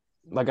point,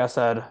 like I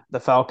said, the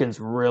Falcons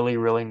really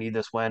really need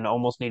this win.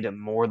 Almost need it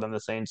more than the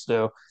Saints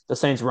do. The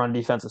Saints' run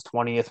defense is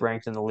 20th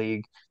ranked in the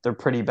league. They're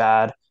pretty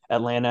bad.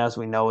 Atlanta, as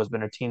we know, has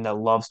been a team that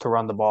loves to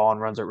run the ball and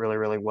runs it really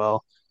really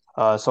well.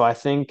 So I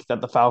think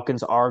that the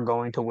Falcons are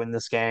going to win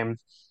this game.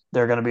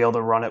 They're going to be able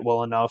to run it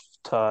well enough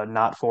to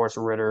not force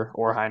Ritter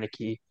or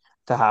Heineke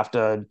to have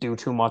to do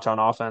too much on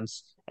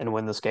offense and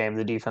win this game.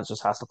 The defense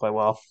just has to play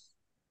well.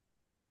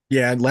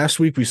 Yeah, last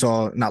week we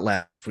saw, not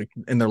last week,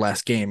 in their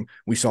last game,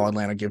 we saw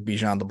Atlanta give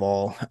Bijan the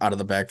ball out of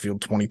the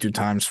backfield 22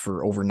 times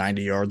for over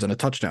 90 yards and a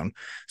touchdown.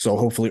 So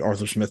hopefully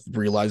Arthur Smith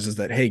realizes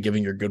that, hey,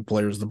 giving your good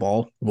players the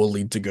ball will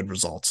lead to good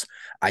results.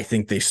 I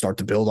think they start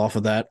to build off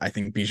of that. I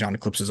think Bijan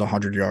eclipses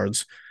 100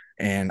 yards,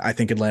 and I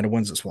think Atlanta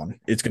wins this one.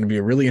 It's going to be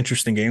a really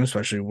interesting game,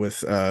 especially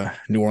with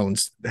New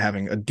Orleans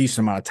having a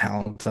decent amount of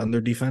talent on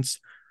their defense.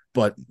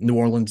 But New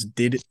Orleans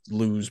did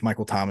lose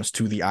Michael Thomas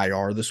to the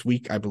IR this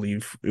week. I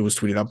believe it was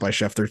tweeted out by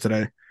Schefter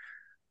today.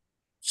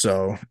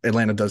 So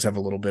Atlanta does have a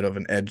little bit of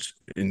an edge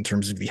in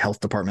terms of the health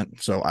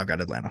department. So I've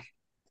got Atlanta.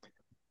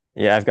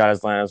 Yeah, I've got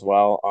Atlanta as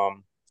well.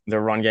 Their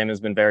run game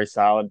has been very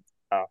solid.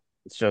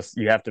 It's just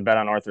you have to bet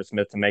on Arthur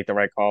Smith to make the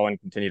right call and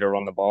continue to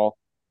run the ball.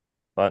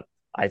 But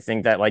I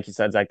think that, like you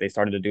said, Zach, they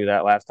started to do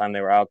that last time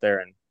they were out there,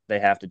 and they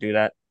have to do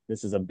that.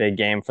 This is a big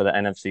game for the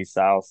NFC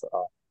South.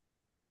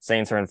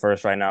 Saints are in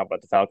first right now,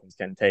 but the Falcons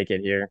can take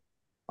it here.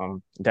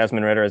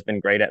 Desmond Ritter has been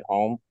great at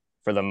home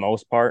for the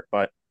most part,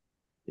 but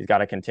he's got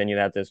to continue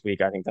that this week.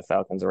 I think the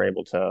Falcons are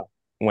able to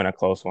win a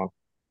close one,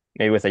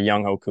 maybe with a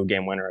Young Hoku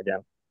game winner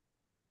again.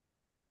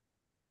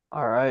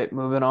 All right,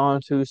 moving on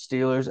to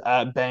Steelers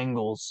at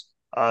Bengals.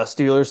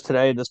 Steelers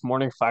today, this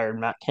morning, fired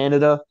Matt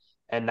Canada,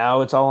 and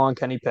now it's all on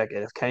Kenny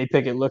Pickett. If Kenny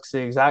Pickett looks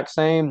the exact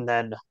same,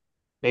 then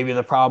maybe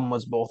the problem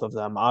was both of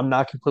them. I'm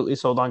not completely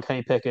sold on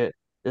Kenny Pickett.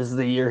 This is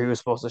the year he was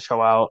supposed to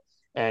show out,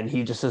 and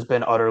he just has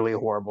been utterly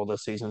horrible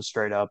this season,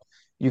 straight up.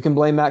 You can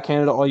blame Matt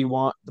Canada all you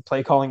want. The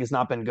play calling has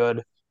not been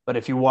good, but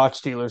if you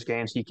watch Steelers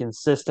games, he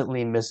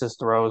consistently misses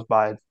throws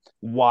by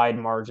wide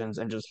margins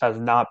and just has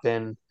not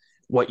been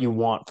what you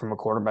want from a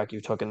quarterback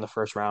you took in the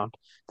first round.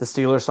 The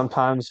Steelers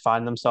sometimes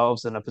find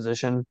themselves in a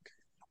position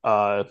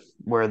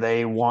where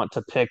they want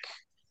to pick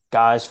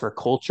guys for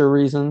culture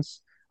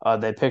reasons.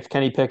 They picked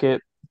Kenny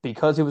Pickett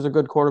because he was a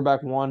good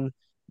quarterback, one,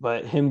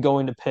 but him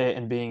going to Pitt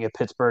and being a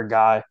Pittsburgh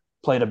guy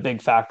played a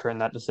big factor in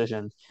that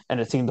decision.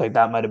 And it seems like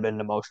that might have been an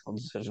emotional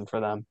decision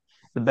for them.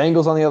 The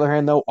Bengals, on the other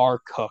hand, though,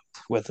 are cooked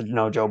with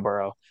no Joe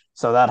Burrow.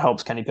 So that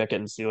helps Kenny Pickett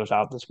and Steelers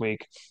out this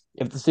week.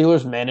 If the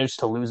Steelers manage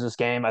to lose this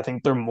game, I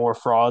think they're more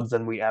frauds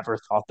than we ever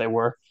thought they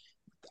were.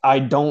 I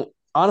don't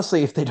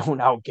honestly, if they don't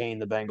outgain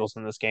the Bengals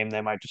in this game,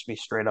 they might just be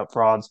straight up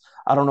frauds.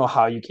 I don't know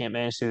how you can't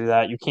manage to do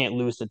that. You can't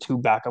lose to two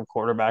backup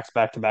quarterbacks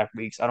back to back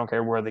weeks. I don't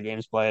care where the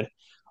game's played.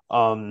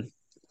 Um,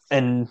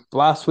 and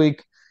last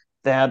week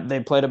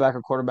they played a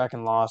backup quarterback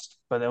and lost,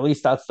 but at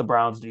least that's the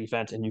Browns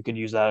defense, and you could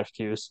use that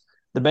excuse.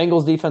 The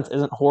Bengals defense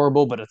isn't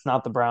horrible, but it's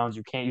not the Browns.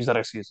 You can't use that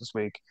excuse this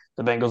week.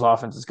 The Bengals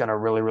offense is going to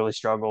really, really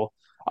struggle.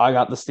 I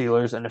got the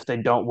Steelers, and if they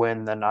don't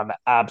win, then I'm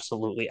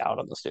absolutely out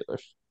on the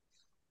Steelers.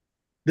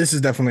 This is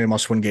definitely a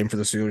must-win game for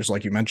the Steelers,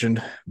 like you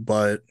mentioned,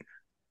 but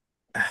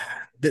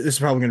this is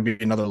probably going to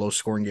be another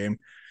low-scoring game.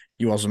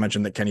 You also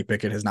mentioned that Kenny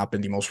Pickett has not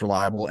been the most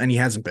reliable, and he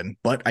hasn't been.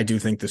 But I do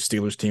think the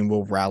Steelers team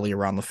will rally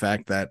around the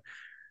fact that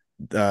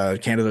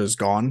Canada is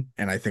gone,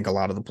 and I think a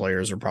lot of the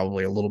players are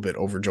probably a little bit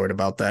overjoyed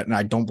about that, and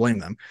I don't blame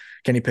them.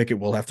 Kenny Pickett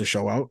will have to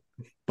show out,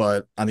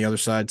 but on the other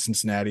side,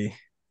 Cincinnati,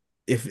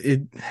 if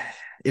it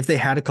if they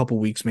had a couple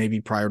weeks maybe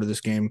prior to this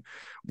game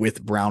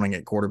with Browning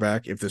at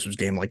quarterback, if this was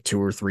game like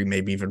 2 or 3,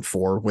 maybe even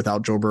 4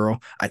 without Joe Burrow,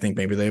 I think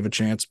maybe they have a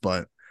chance,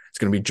 but it's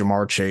going to be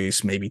Jamar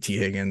Chase, maybe T.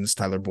 Higgins,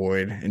 Tyler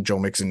Boyd, and Joe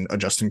Mixon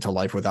adjusting to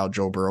life without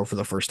Joe Burrow for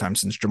the first time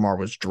since Jamar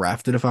was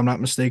drafted, if I'm not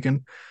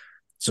mistaken.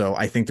 So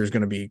I think there's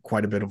going to be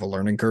quite a bit of a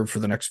learning curve for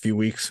the next few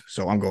weeks.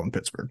 So I'm going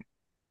Pittsburgh.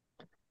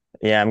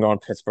 Yeah, I'm going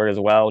Pittsburgh as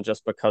well,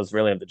 just because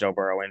really of the Joe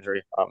Burrow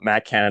injury.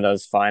 Matt Canada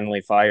is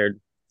finally fired.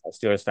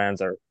 Steelers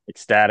fans are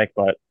ecstatic,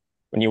 but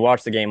when you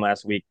watch the game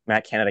last week,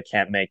 Matt Canada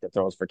can't make the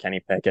throws for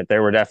Kenny Pickett.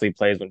 There were definitely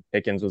plays when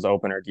Pickens was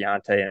open or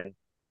Deontay, and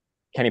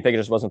Kenny Pickett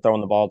just wasn't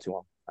throwing the ball to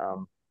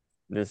him.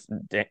 This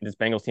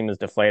Bengals team is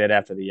deflated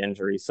after the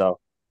injury, so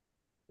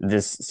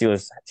this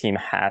Steelers team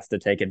has to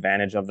take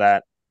advantage of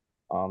that.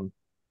 Um,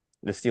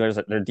 the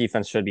Steelers, their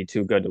defense should be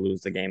too good to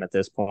lose the game at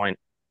this point.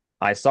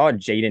 I saw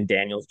Jaden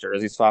Daniels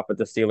jersey swap with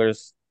the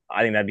Steelers.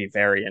 I think that'd be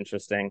very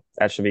interesting.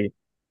 That should be,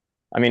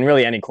 I mean,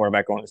 really any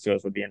quarterback going to the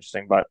Steelers would be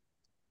interesting, but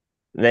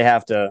they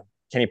have to.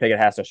 Kenny Pickett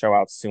has to show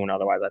out soon,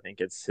 otherwise, I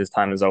think it's his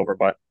time is over.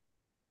 But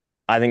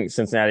I think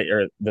Cincinnati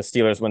or the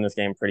Steelers win this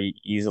game pretty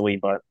easily,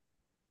 but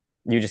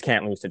you just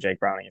can't lose to Jake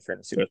Browning if you're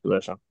in the Steelers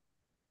position.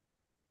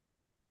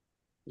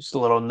 Just a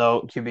little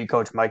note: QB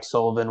coach Mike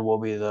Sullivan will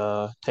be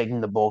the taking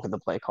the bulk of the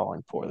play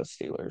calling for the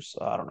Steelers.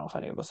 I don't know if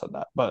any of us said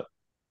that, but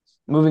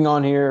moving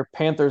on here,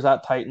 Panthers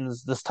at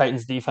Titans. This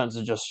Titans defense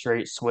is just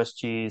straight Swiss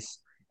cheese,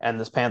 and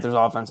this Panthers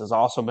offense has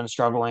also been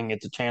struggling.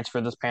 It's a chance for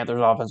this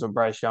Panthers offense with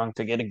Bryce Young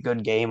to get a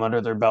good game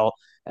under their belt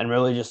and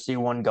really just see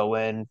one go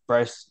in.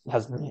 Bryce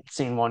has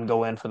seen one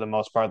go in for the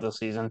most part this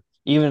season.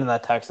 Even in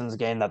that Texans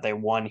game that they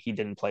won, he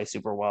didn't play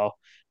super well.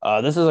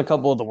 This is a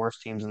couple of the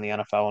worst teams in the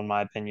NFL, in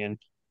my opinion,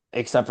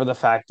 except for the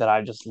fact that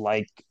I just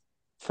like,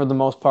 for the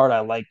most part,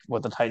 I like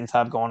what the Titans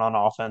have going on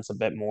offense a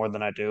bit more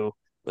than I do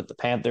with the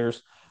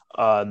Panthers.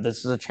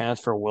 This is a chance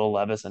for Will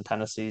Levis and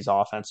Tennessee's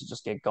offense to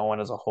just get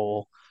going as a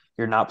whole.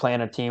 You're not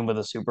playing a team with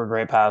a super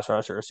great pass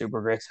rush or a super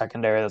great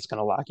secondary that's going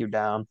to lock you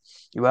down.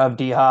 You have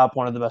D Hop,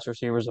 one of the best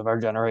receivers of our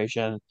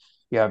generation.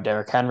 You have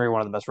Derrick Henry,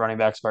 one of the best running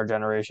backs of our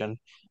generation.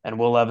 And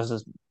Will Levis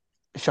has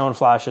shown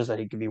flashes that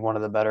he could be one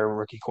of the better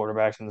rookie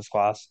quarterbacks in this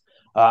class.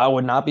 I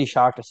would not be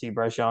shocked to see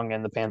Bryce Young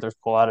and the Panthers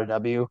pull out a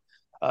W,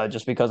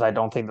 just because I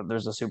don't think that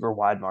there's a super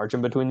wide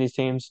margin between these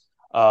teams.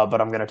 But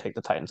I'm going to take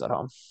the Titans at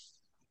home.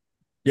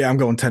 Yeah, I'm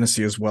going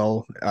Tennessee as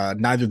well.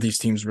 Neither of these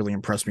teams really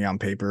impressed me on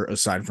paper,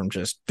 aside from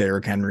just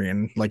Derrick Henry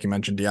and, like you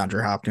mentioned,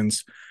 DeAndre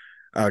Hopkins.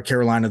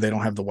 Carolina, they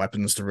don't have the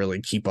weapons to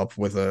really keep up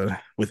with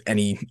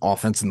any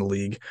offense in the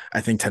league.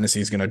 I think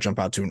Tennessee is going to jump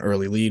out to an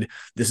early lead.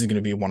 This is going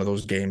to be one of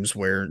those games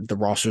where the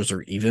rosters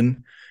are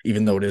even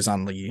though it is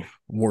on the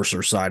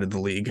worser side of the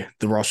league.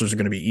 The rosters are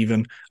going to be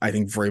even. I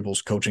think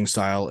Vrabel's coaching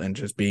style and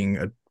just being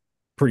a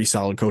pretty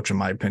solid coach, in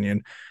my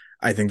opinion,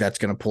 I think that's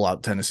going to pull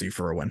out Tennessee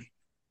for a win.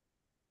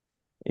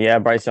 Yeah,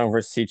 Bryce Young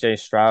versus CJ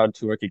Stroud,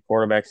 two rookie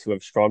quarterbacks who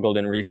have struggled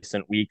in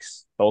recent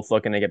weeks, both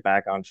looking to get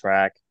back on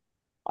track.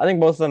 I think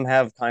both of them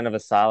have kind of a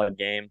solid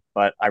game,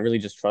 but I really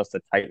just trust the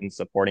Titans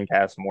supporting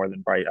cast more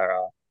than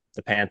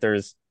the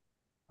Panthers.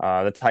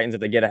 The Titans,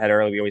 if they get ahead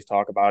early, we always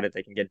talk about it.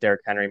 They can get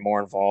Derrick Henry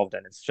more involved,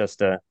 and it's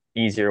just a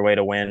easier way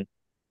to win.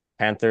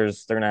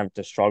 Panthers, they're gonna have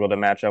to struggle to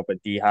match up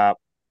with D Hop,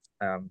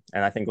 and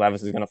I think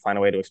Levis is gonna find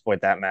a way to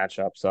exploit that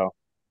matchup. So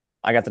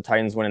I got the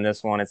Titans winning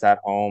this one. It's at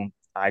home.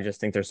 I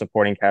just think their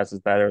supporting cast is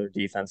better, their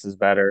defense is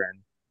better, and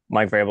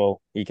Mike Vrabel,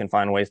 he can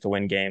find ways to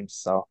win games.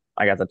 So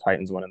I got the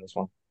Titans winning this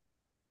one.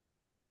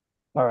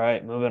 All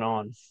right, moving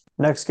on.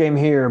 Next game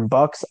here,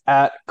 Bucks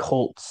at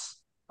Colts.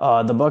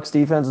 The Bucks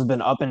defense has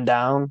been up and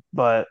down,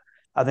 but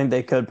I think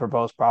they could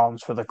propose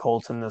problems for the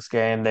Colts in this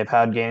game. They've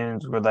had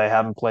games where they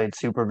haven't played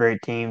super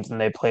great teams and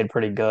they played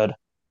pretty good.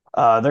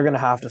 They're going to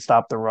have to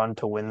stop the run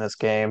to win this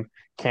game.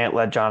 Can't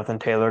let Jonathan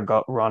Taylor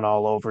run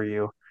all over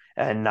you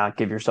and not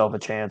give yourself a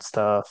chance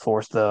to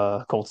force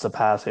the Colts to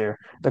pass here.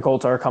 The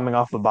Colts are coming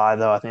off a bye,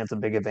 though. I think it's a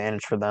big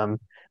advantage for them.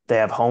 They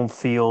have home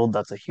field.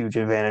 That's a huge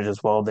advantage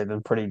as well. They've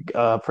been pretty good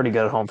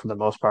at home for the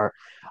most part.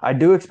 I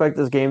do expect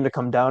this game to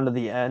come down to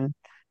the end,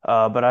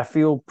 but I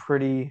feel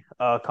pretty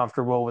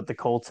comfortable with the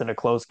Colts in a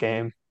close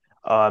game,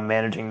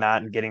 managing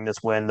that and getting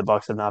this win. The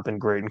Bucks have not been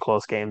great in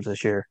close games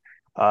this year,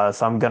 so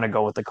I'm gonna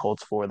go with the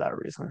Colts for that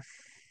reason.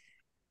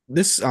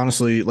 This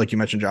honestly, like you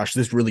mentioned, Josh,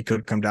 this really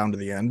could come down to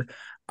the end.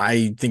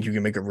 I think you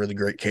can make a really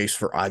great case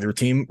for either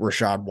team.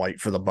 Rashad White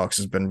for the Bucks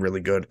has been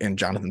really good, and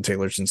Jonathan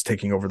Taylor since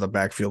taking over the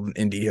backfield in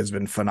Indy has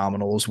been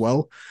phenomenal as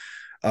well.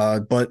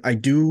 But I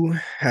do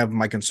have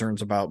my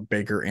concerns about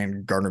Baker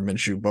and Gardner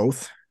Minshew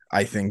both.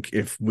 I think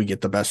if we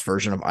get the best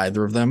version of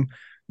either of them,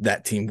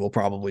 that team will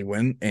probably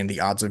win. And the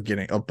odds of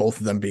both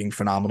of them being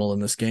phenomenal in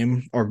this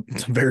game are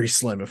very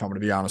slim, if I'm going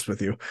to be honest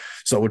with you.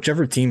 So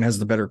whichever team has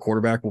the better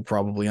quarterback will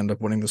probably end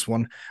up winning this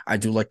one. I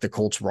do like the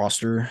Colts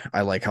roster.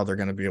 I like how they're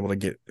going to be able to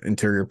get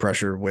interior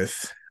pressure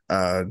with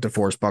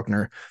DeForest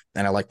Buckner,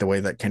 and I like the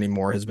way that Kenny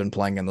Moore has been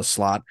playing in the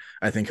slot.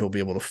 I think he'll be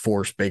able to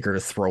force Baker to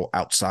throw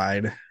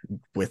outside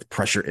with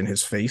pressure in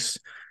his face,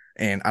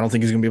 and I don't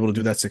think he's going to be able to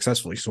do that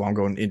successfully. So I'm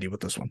going Indy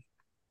with this one.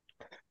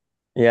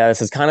 Yeah,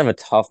 this is kind of a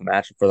tough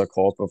matchup for the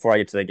Colts. Before I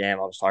get to the game,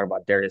 I'll just talk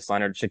about Darius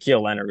Leonard,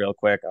 Shaquille Leonard, real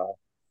quick.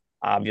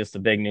 Obvious, the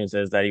big news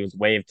is that he was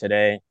waived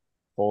today.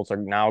 Colts are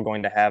now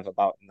going to have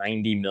about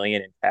 90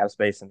 million in cap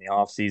space in the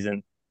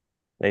offseason.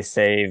 They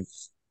saved,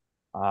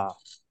 I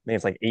think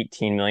it's like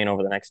 18 million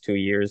over the next 2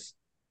 years.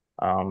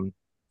 Um,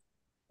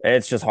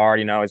 it's just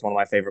hard, He's one of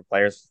my favorite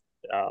players.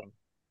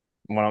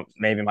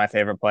 Maybe my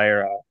favorite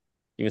player.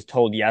 He was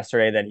told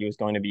yesterday that he was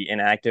going to be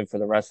inactive for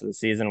the rest of the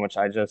season, which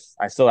I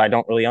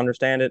don't really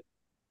understand it.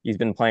 He's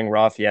been playing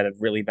rough. He had a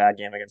really bad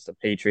game against the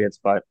Patriots,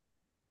 but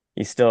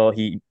he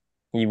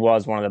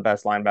was one of the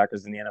best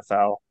linebackers in the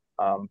NFL.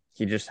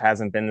 He just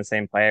hasn't been the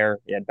same player.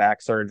 He had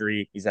back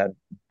surgery. He's had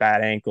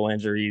bad ankle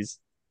injuries.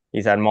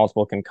 He's had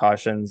multiple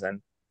concussions,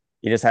 and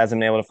he just hasn't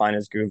been able to find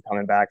his groove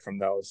coming back from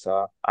those.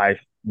 I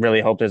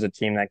really hope there's a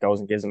team that goes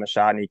and gives him a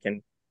shot, and he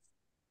can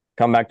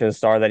come back to the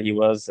star that he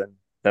was and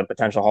the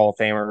potential Hall of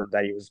Famer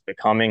that he was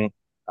becoming.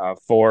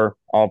 Four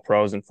All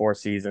Pros in 4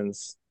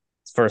 seasons,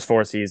 his first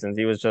 4 seasons.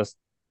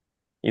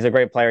 He's a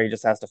great player. He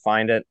just has to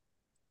find it.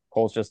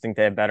 Colts just think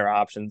they have better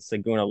options.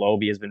 Saguna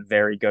Lobi has been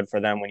very good for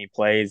them when he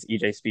plays.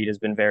 EJ Speed has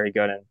been very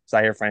good, and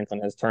Zaire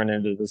Franklin has turned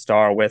into the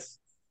star with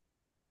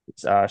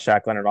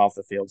Shaq Leonard off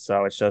the field.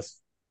 So it's a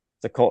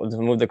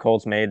move the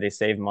Colts made. They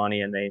save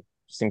money, and they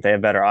just think they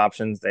have better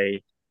options.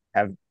 They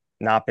have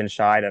not been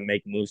shy to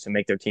make moves to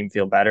make their team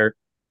feel better.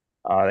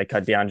 They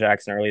cut Deion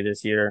Jackson early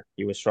this year.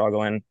 He was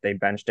struggling. They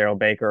benched Daryl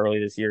Baker early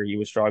this year. He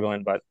was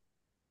struggling, but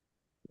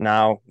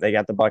now they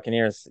got the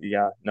Buccaneers.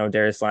 Yeah, no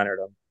Darius Leonard.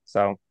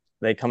 So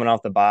they coming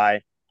off the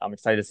bye. I'm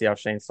excited to see how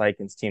Shane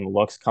Steichen's team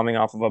looks coming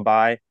off of a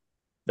bye.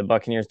 The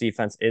Buccaneers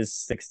defense is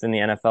sixth in the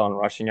NFL in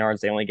rushing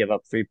yards. They only give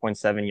up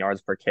 3.7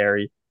 yards per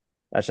carry.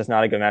 That's just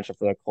not a good matchup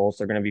for the Colts.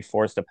 They're going to be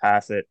forced to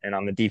pass it. And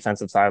on the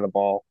defensive side of the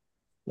ball,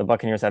 the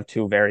Buccaneers have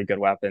two very good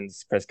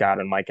weapons, Chris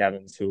Godwin, Mike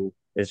Evans, who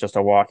is just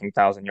a walking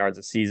 1,000 yards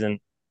a season.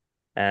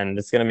 And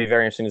it's going to be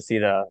very interesting to see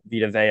the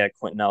Vita Vea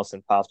Quentin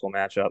Nelson possible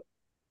matchup.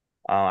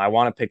 I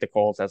want to pick the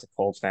Colts as a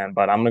Colts fan,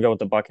 but I'm going to go with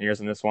the Buccaneers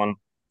in this one.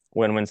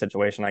 Win-win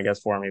situation, I guess,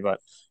 for me. But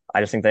I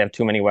just think they have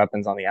too many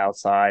weapons on the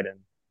outside, and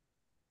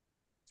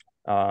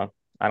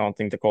I don't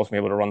think the Colts will be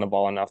able to run the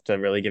ball enough to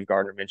really give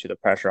Gardner Minshew the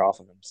pressure off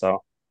of him.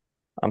 So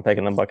I'm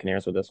picking the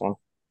Buccaneers with this one.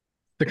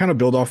 To kind of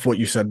build off what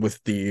you said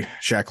with the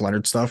Shaq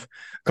Leonard stuff,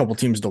 a couple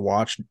teams to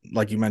watch,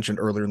 like you mentioned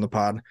earlier in the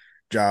pod,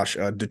 Josh,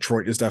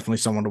 Detroit is definitely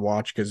someone to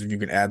watch because if you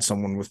can add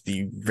someone with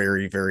the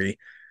very, very,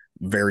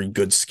 very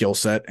good skill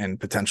set and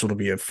potential to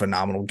be a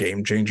phenomenal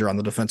game changer on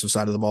the defensive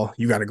side of the ball,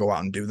 you got to go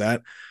out and do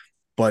that.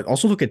 But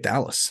also look at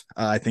Dallas.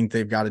 I think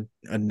they've got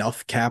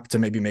enough cap to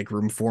maybe make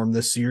room for him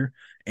this year,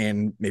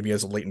 and maybe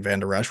as a Leighton Van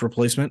Der Esch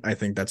replacement, I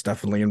think that's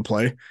definitely in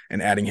play.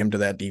 And adding him to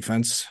that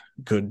defense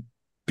could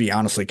be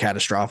honestly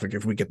catastrophic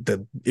if we get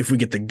the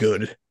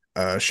good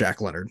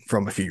Shaq Leonard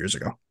from a few years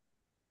ago.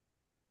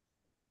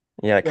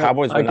 Yeah, Yep,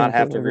 Cowboys I would not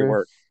have to completely agree.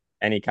 rework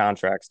any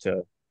contracts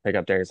to pick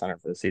up Darius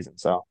Leonard for the season.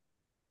 So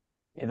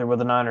Either with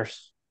the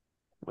Niners,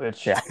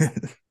 which yeah,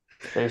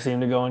 they seem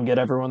to go and get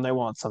everyone they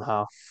want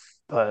somehow.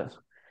 But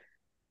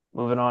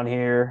moving on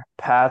here,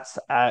 Pats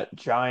at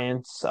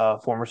Giants,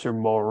 former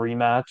Super Bowl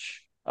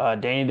rematch.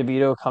 Danny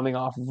DeVito coming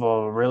off of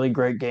a really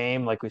great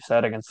game, like we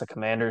said, against the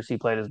Commanders. He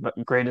played his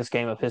greatest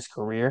game of his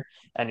career,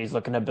 and he's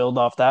looking to build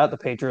off that. The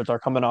Patriots are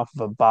coming off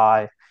of a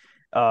bye.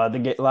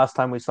 Last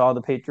time we saw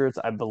the Patriots,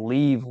 I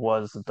believe,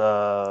 was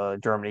the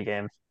Germany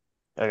game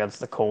against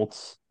the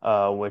Colts,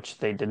 which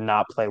they did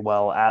not play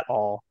well at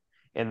all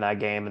in that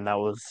game, and that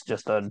was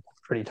just a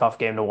pretty tough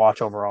game to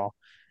watch overall.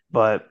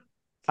 But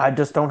I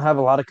just don't have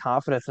a lot of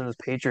confidence in this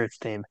Patriots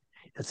team.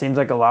 It seems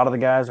like a lot of the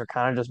guys are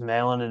kind of just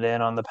mailing it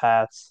in on the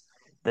Pats.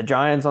 The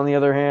Giants, on the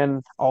other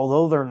hand,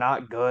 although they're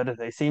not good,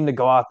 they seem to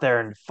go out there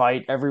and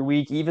fight every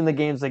week. Even the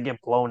games that get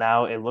blown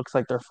out, it looks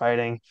like they're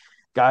fighting.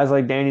 Guys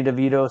like Danny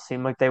DeVito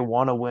seem like they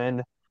want to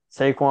win.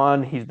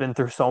 Saquon, he's been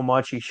through so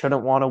much. He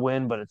shouldn't want to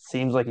win, but it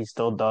seems like he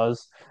still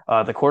does.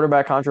 The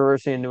quarterback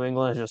controversy in New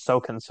England is just so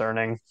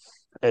concerning.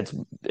 It's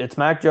it's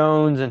Mac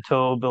Jones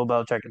until Bill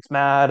Belichick gets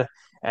mad,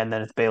 and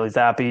then it's Bailey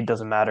Zappi.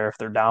 Doesn't matter if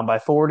they're down by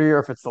 40 or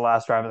if it's the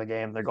last drive of the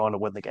game, they're going to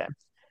win the game.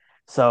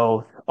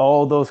 So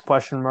all those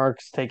question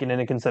marks taken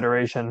into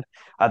consideration,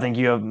 I think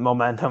you have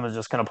momentum is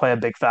just going to play a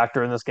big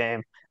factor in this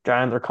game.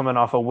 Giants are coming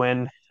off a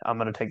win. I'm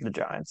going to take the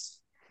Giants.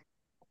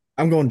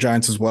 I'm going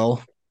Giants as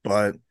well,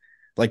 but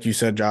like you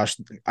said, Josh,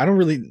 I don't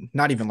really,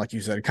 not even like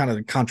you said, kind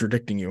of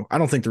contradicting you. I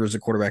don't think there is a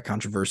quarterback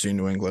controversy in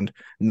New England.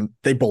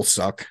 They both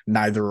suck.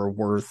 Neither are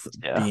worth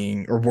Yeah.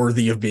 being or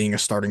worthy of being a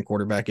starting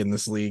quarterback in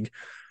this league.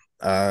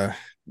 Uh,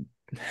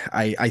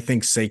 I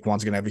think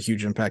Saquon's going to have a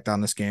huge impact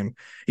on this game.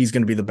 He's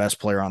going to be the best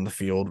player on the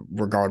field,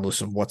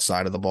 regardless of what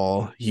side of the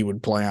ball he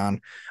would play on.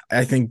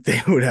 I think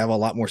they would have a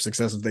lot more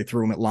success if they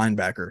threw him at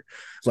linebacker,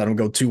 let him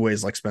go two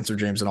ways like Spencer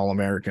James and All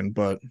American.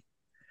 But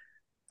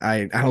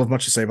I don't have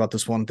much to say about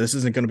this one. This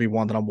isn't going to be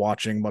one that I'm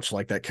watching, much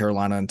like that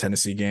Carolina and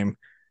Tennessee game.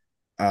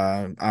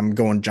 I'm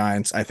going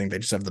Giants. I think they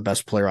just have the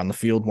best player on the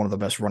field, one of the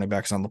best running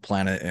backs on the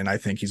planet, and I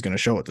think he's going to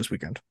show it this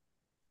weekend.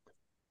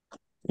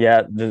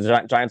 yeah, the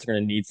Giants are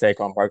going to need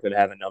Saquon Barkley to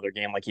have another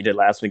game like he did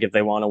last week if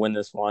they want to win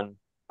this one.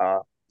 Uh,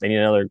 they need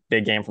another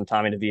big game from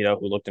Tommy DeVito,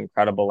 who looked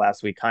incredible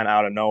last week, kind of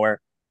out of nowhere.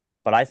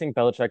 But I think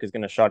Belichick is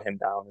going to shut him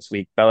down this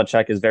week.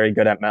 Belichick is very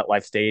good at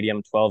MetLife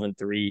Stadium,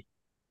 12-3.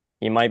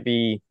 He might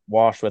be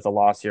washed with a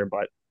loss here,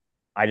 but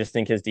I just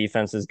think his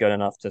defense is good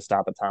enough to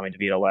stop a Tommy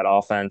DeVito-led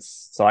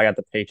offense. So I got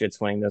the Patriots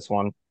winning this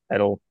one.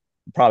 It'll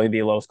probably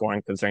be low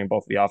scoring considering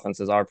both of the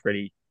offenses are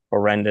pretty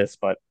horrendous,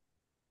 but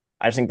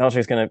I just think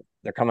Belichick's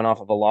they're coming off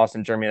of a loss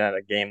in Germany at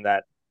a game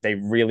that they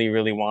really,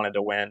 really wanted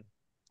to win.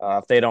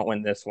 If they don't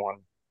win this one,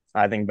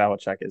 I think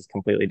Belichick is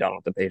completely done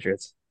with the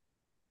Patriots.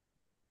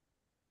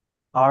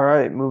 All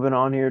right, moving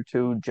on here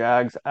to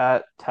Jags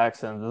at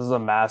Texans. This is a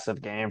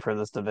massive game for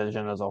this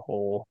division as a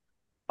whole.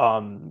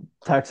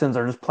 Texans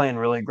are just playing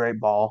really great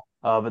ball,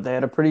 but they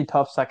had a pretty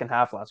tough second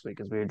half last week,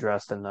 as we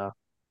addressed in the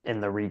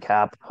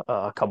recap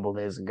a couple of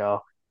days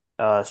ago.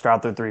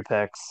 Stroud threw 3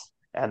 picks,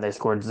 and they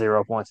scored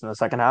 0 points in the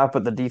second half,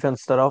 but the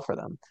defense stood up for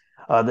them.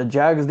 The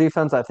Jags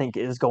defense, I think,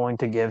 is going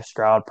to give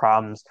Stroud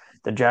problems.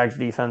 The Jags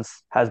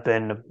defense has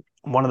been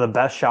one of the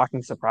best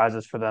shocking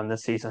surprises for them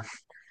this season.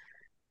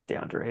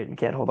 DeAndre Ayton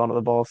can't hold on to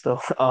the ball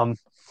still.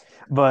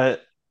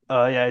 But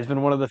yeah, he's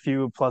been one of the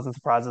few pleasant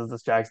surprises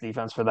this Jags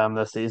defense for them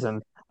this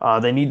season.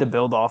 They need to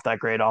build off that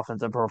great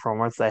offensive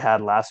performance they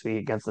had last week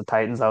against the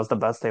Titans. That was the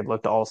best they've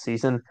looked all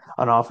season.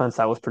 An offense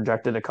that was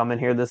projected to come in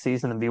here this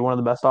season and be one of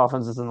the best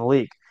offenses in the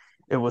league.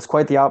 It was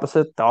quite the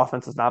opposite. The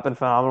offense has not been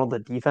phenomenal. The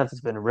defense has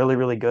been really,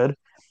 really good.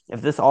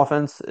 If this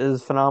offense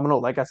is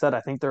phenomenal, like I said,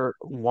 I think they're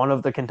one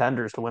of the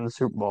contenders to win the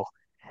Super Bowl.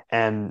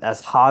 And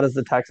as hot as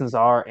the Texans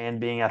are and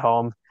being at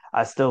home,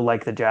 I still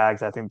like the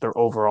Jags. I think they're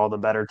overall the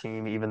better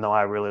team, even though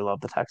I really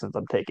love the Texans.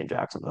 I'm taking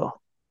Jacksonville.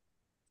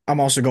 I'm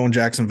also going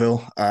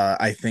Jacksonville.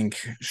 I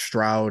think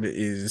Stroud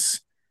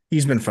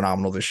he's been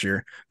phenomenal this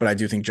year, but I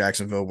do think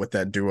Jacksonville with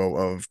that duo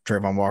of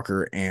Trayvon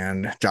Walker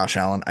and Josh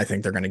Allen, I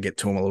think they're going to get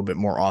to him a little bit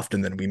more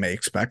often than we may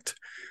expect.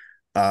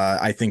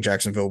 I think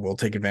Jacksonville will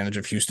take advantage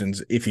of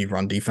Houston's iffy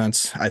run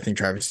defense. I think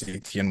Travis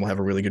Etienne will have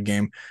a really good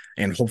game,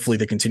 and hopefully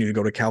they continue to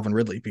go to Calvin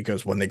Ridley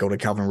because when they go to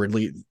Calvin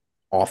Ridley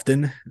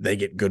often, they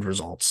get good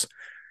results.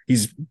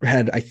 He's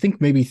had, I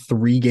think, maybe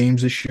 3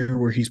 games this year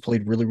where he's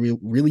played really, really,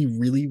 really,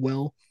 really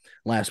well.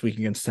 Last week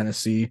against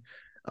Tennessee,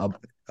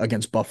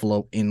 against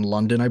Buffalo in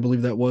London, I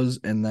believe that was,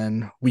 and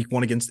then week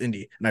 1 against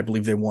Indy, and I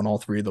believe they won all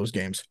 3 of those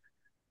games.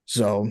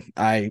 So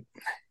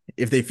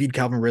if they feed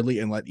Calvin Ridley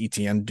and let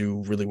ETN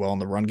do really well in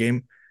the run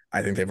game,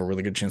 I think they have a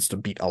really good chance to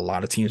beat a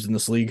lot of teams in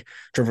this league.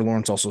 Trevor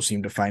Lawrence also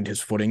seemed to find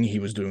his footing. He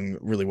was doing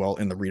really well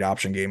in the read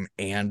option game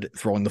and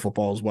throwing the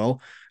football as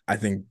well. I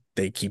think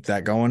they keep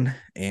that going,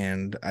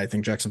 and I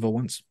think Jacksonville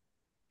wins.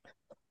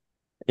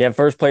 Yeah,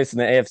 first place in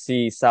the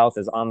AFC South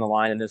is on the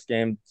line in this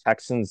game.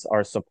 Texans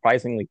are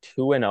surprisingly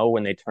 2-0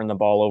 when they turn the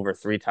ball over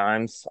 3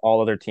 times.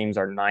 All other teams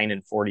are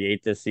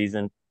 9-48 this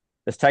season.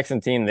 This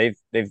Texan team,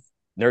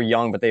 they're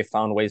young, but they've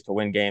found ways to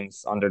win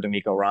games under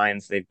DeMeco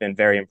Ryans. They've been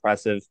very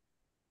impressive.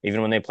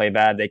 Even when they play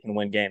bad, they can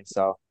win games.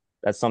 So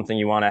that's something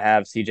you want to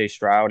have. CJ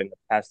Stroud in the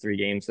past 3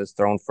 games has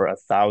thrown for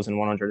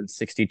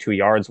 1,162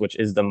 yards, which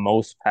is the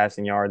most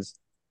passing yards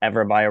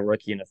ever by a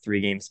rookie in a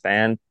 3-game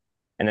span.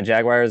 And the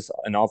Jaguars,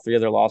 in all 3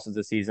 of their losses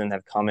this season,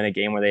 have come in a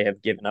game where they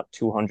have given up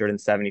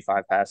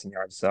 275 passing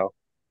yards. So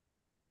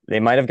they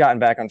might have gotten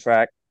back on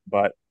track,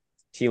 but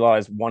T-Law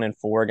is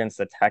 1-4 against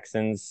the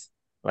Texans.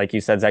 Like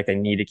you said, Zach, they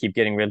need to keep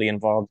getting really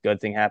involved. Good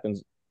things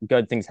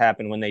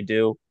happen when they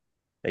do.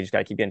 They just got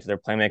to keep getting to their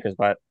playmakers.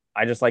 But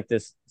I just like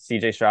this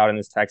CJ Stroud and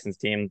this Texans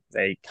team.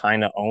 They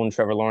kind of own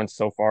Trevor Lawrence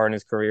so far in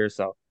his career.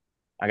 So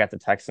I got the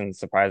Texans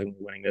surprisingly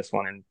winning this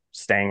one and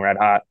staying red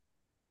hot.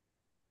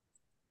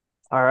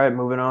 All right,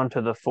 moving on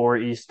to the 4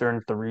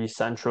 Eastern, 3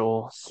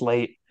 Central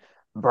slate.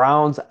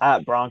 Browns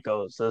at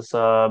Broncos.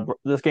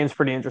 This game's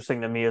pretty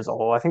interesting to me as a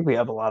whole. I think we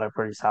have a lot of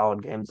pretty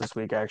solid games this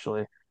week,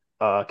 actually,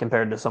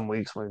 compared to some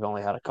weeks when we've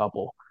only had a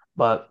couple.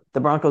 But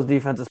the Broncos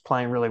defense is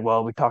playing really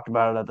well. We talked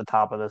about it at the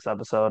top of this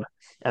episode,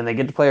 and they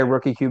get to play a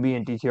rookie QB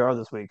in DTR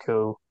this week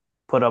who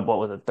put up, what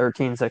was it,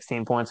 13,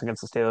 16 points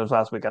against the Steelers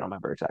last week. I don't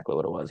remember exactly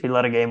what it was. He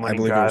led a I game-winning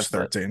believe it was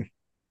drive, but 13.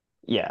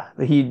 yeah,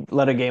 he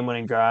led a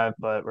game-winning drive,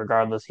 but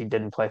regardless, he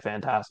didn't play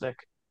fantastic.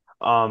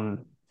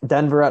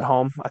 Denver at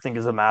home, I think,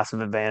 is a massive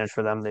advantage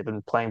for them. They've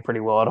been playing pretty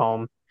well at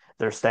home.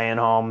 They're staying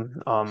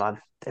home.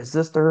 Is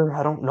this their?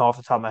 I don't know off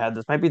the top of my head.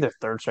 This might be their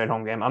third straight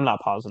home game. I'm not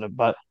positive,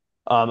 but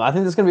I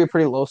think this is going to be a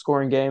pretty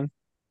low-scoring game.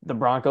 The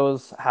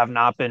Broncos have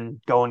not been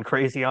going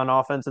crazy on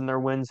offense in their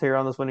wins here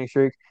on this winning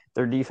streak.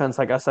 Their defense,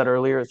 like I said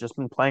earlier, has just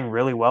been playing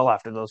really well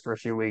after those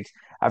first few weeks.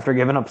 After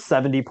giving up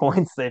 70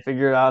 points, they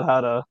figured out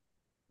how to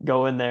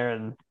go in there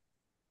and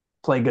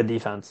play good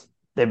defense.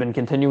 They've been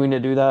continuing to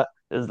do that.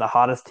 This is the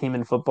hottest team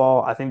in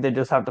football. I think they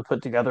just have to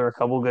put together a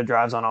couple good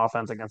drives on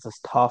offense against this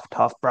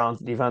tough Browns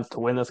defense to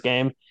win this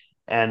game.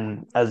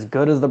 And as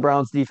good as the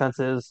Browns defense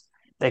is,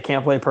 they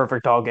can't play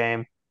perfect all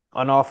game.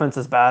 On offense,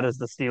 as bad as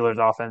the Steelers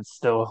offense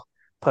still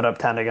put up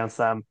 10 against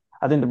them.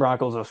 I think the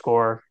Broncos will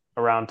score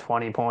around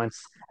 20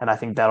 points, and I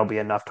think that'll be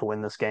enough to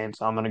win this game.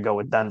 So I'm going to go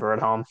with Denver at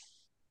home.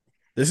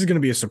 This is going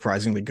to be a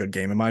surprisingly good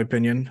game, in my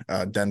opinion.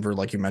 Denver,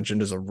 like you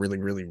mentioned, is a really,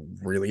 really,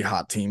 really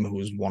hot team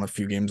who's won a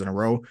few games in a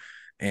row.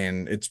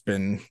 And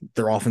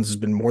their offense has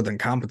been more than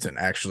competent,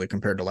 actually,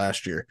 compared to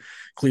last year.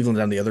 Cleveland,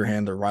 on the other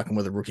hand, they're rocking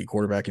with a rookie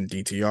quarterback in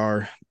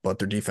DTR, but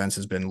their defense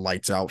has been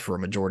lights out for a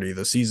majority of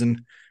the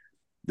season.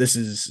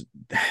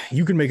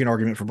 You can make an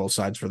argument for both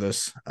sides for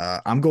this.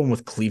 I'm going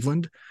with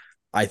Cleveland.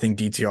 I think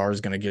DTR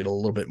is going to get a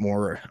little bit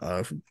more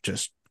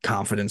just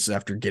confidence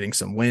after getting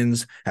some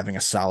wins, having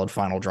a solid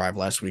final drive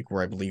last week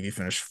where I believe he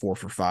finished 4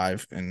 for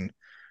 5. And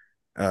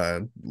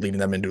leading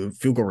them into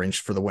field goal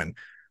range for the win.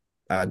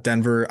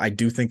 Denver, I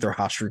do think their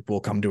hot streak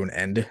will come to an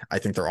end. I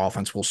think their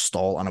offense will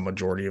stall on a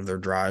majority of their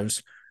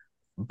drives,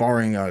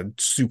 barring a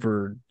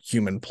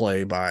superhuman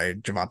play by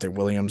Javonte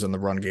Williams in the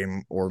run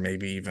game, or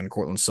maybe even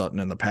Cortland Sutton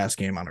in the pass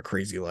game on a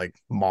crazy like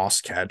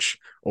Moss catch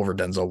over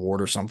Denzel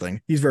Ward or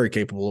something. He's very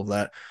capable of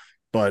that.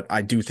 But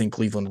I do think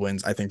Cleveland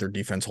wins. I think their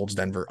defense holds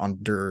Denver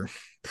under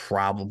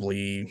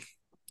probably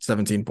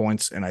 17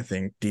 points, and I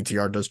think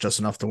DTR does just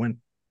enough to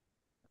win.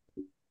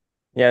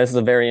 Yeah, this is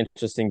a very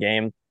interesting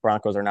game.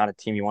 Broncos are not a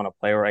team you want to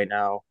play right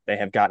now. They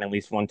have gotten at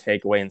least one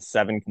takeaway in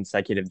 7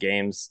 consecutive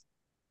games,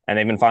 and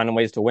they've been finding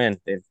ways to win.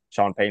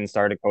 Sean Payton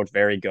started to coach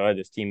very good.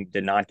 This team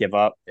did not give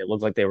up. It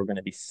looked like they were going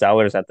to be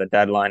sellers at the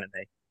deadline,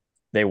 and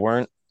they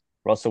weren't.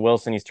 Russell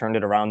Wilson, he's turned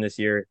it around this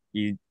year.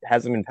 He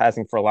hasn't been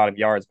passing for a lot of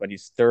yards, but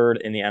he's third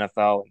in the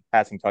NFL in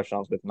passing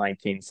touchdowns with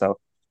 19. So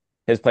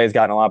his play has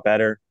gotten a lot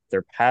better.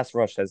 Their pass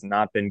rush has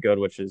not been good,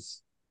 which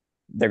is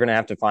they're going to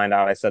have to find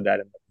out. I said that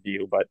in the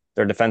review, but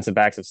their defensive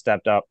backs have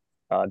stepped up.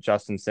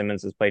 Justin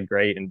Simmons has played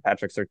great, and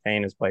Patrick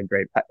Surtain has played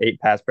great. 8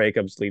 pass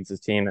breakups leads his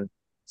team, and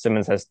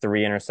Simmons has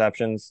 3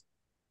 interceptions.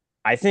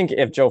 I think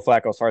if Joe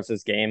Flacco starts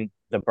this game,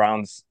 the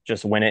Browns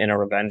just win it in a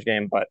revenge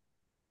game, but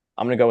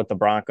I'm going to go with the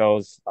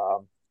Broncos.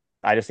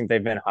 I just think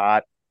they've been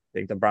hot. I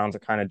think the Browns are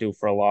kind of due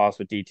for a loss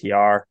with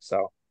DTR.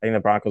 So I think the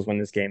Broncos win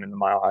this game in the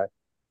Mile High.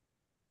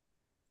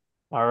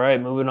 All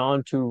right, moving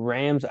on to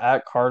Rams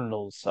at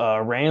Cardinals.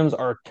 Rams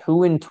are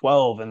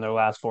 2-12 in their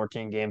last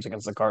 14 games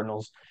against the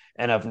Cardinals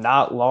and have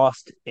not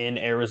lost in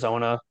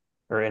Arizona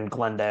or in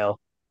Glendale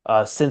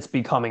since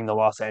becoming the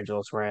Los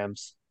Angeles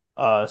Rams.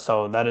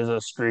 So that is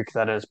a streak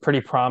that is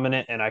pretty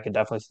prominent, and I could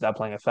definitely see that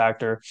playing a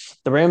factor.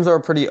 The Rams are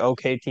a pretty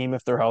okay team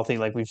if they're healthy,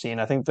 like we've seen.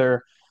 I think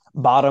they're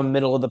bottom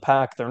middle of the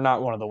pack. They're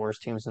not one of the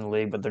worst teams in the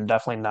league, but they're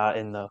definitely not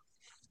in the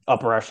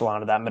upper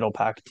echelon of that middle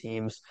pack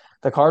teams.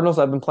 The Cardinals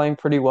have been playing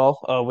pretty well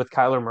with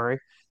Kyler Murray.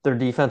 Their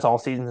defense all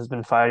season has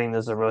been fighting.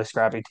 This is a really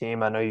scrappy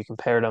team. I know you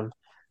compared them,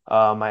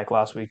 Mike,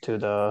 last week to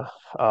the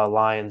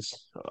Lions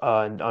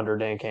under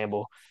Dan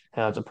Campbell,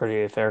 and that's a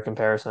pretty fair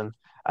comparison.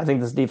 I think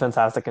this defense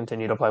has to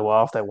continue to play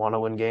well if they want to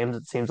win games.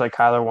 It seems like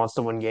Kyler wants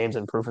to win games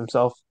and prove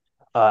himself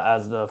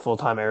as the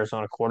full-time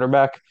Arizona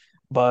quarterback,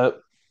 but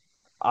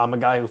I'm a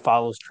guy who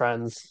follows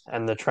trends,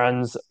 and the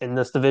trends in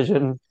this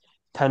division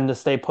tend to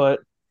stay put.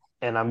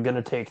 And I'm going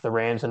to take the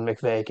Rams and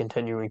McVay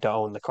continuing to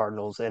own the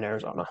Cardinals in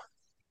Arizona.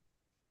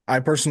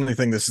 I personally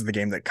think this is the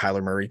game that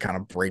Kyler Murray kind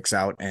of breaks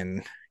out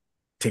and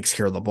takes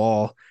care of the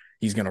ball.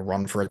 He's going to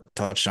run for a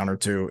touchdown or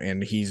two,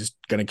 and he's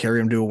going to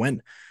carry him to a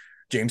win.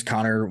 James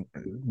Conner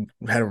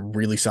had a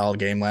really solid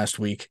game last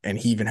week, and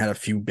he even had a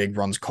few big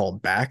runs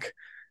called back.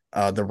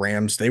 The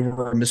Rams, they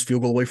were a missed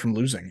field goal away from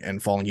losing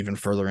and falling even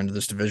further into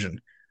this division.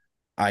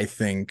 I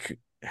think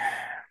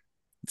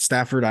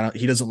Stafford,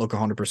 he doesn't look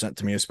 100%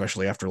 to me,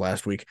 especially after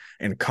last week.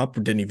 And Kupp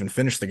didn't even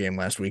finish the game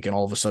last week, and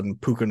all of a sudden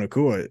Puka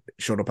Nacua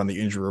showed up on the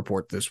injury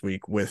report this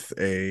week with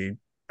I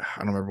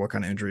don't remember what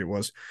kind of injury it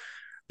was,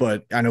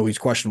 but I know he's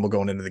questionable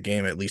going into the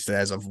game, at least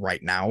as of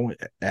right now,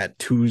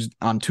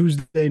 on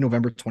Tuesday,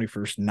 November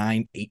 21st,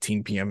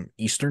 9:18 p.m.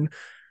 Eastern.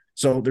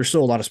 So there's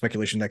still a lot of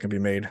speculation that can be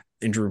made.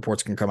 Injury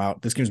reports can come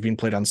out. This game's being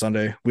played on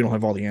Sunday. We don't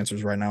have all the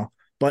answers right now,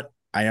 but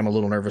I am a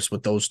little nervous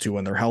with those two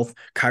and their health.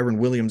 Kyron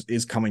Williams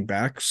is coming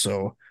back,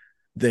 so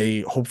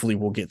they hopefully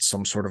will get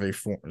some sort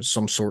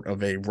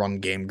of a run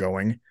game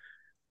going.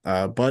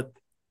 But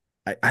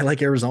I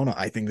like Arizona.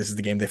 I think this is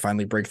the game they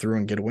finally break through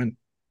and get a win.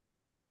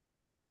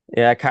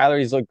 Yeah, Kyler,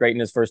 he's looked great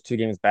in his first 2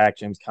 games back.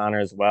 James Conner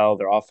as well.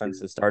 Their offense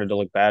has started to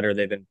look better.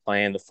 They've been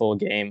playing the full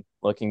game,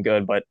 looking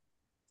good. But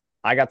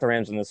I got the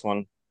Rams in this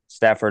one.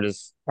 Stafford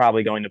is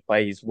probably going to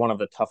play. He's one of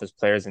the toughest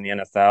players in the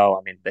NFL.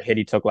 I mean, the hit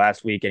he took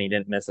last week and he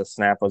didn't miss a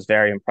snap was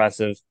very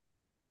impressive.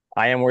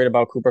 I am worried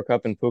about Cooper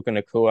Kupp and Puka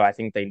Nacua. I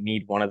think they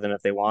need one of them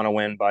if they want to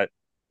win, but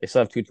they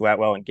still have Tutu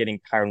Atwell, and getting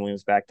Kyron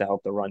Williams back to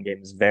help the run game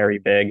is very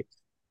big.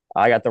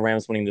 I got the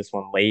Rams winning this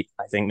one late.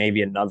 I think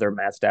maybe another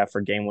Matt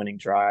Stafford game-winning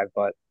drive,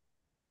 but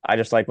I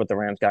just like what the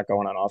Rams got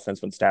going on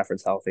offense when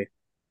Stafford's healthy.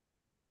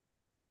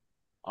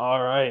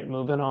 All right,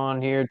 moving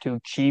on here to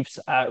Chiefs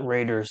at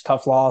Raiders.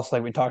 Tough loss,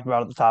 like we talked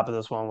about at the top of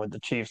this one with the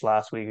Chiefs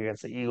last week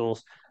against the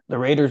Eagles. The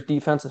Raiders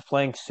defense is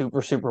playing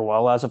super, super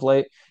well as of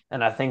late,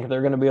 and I think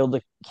they're going to be able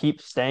to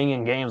keep staying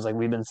in games like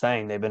we've been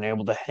saying. They've been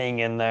able to hang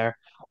in there.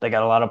 They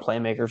got a lot of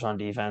playmakers on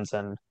defense,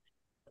 and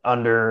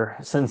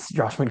since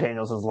Josh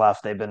McDaniels has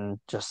left, they've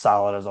been just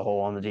solid as a whole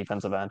on the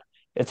defensive end.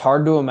 It's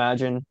hard to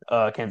imagine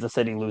Kansas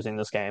City losing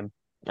this game,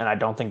 and I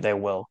don't think they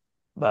will.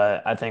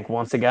 But I think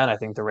once again, I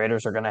think the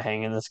Raiders are going to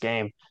hang in this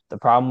game. The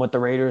problem with the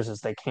Raiders is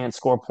they can't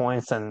score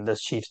points, and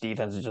this Chiefs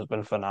defense has just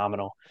been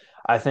phenomenal.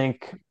 I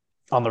think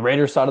on the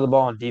Raiders side of the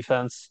ball on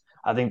defense,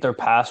 I think their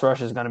pass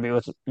rush is going to be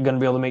what's going to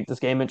be able to make this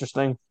game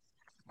interesting.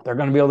 They're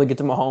going to be able to get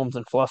to Mahomes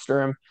and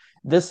fluster him.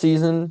 This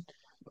season,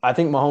 I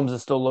think Mahomes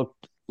has still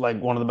looked like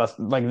one of the best,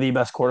 like the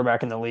best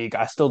quarterback in the league.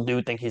 I still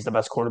do think he's the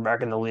best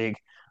quarterback in the league,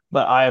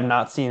 but I have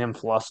not seen him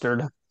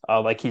flustered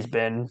like he's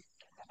been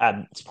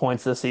at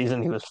points this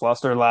season. He was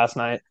flustered last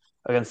night.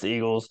 against the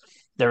Eagles.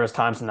 There was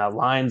times in that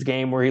Lions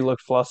game where he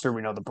looked flustered.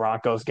 We know the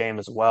Broncos game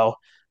as well.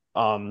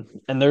 And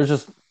there's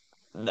just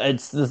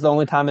this is the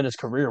only time in his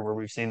career where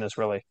we've seen this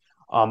really.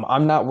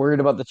 I'm not worried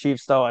about the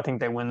Chiefs though. I think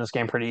they win this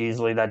game pretty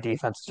easily. That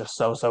defense is just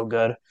so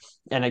good,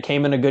 and it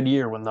came in a good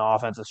year when the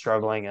offense is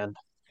struggling and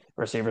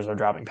receivers are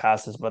dropping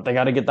passes. But they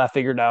got to get that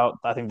figured out.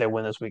 I think they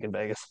win this week in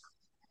Vegas.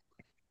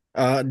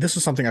 This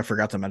is something I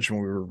forgot to mention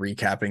when we were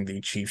recapping the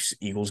Chiefs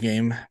Eagles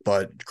game,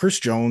 but Chris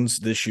Jones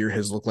this year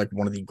has looked like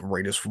one of the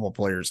greatest football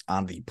players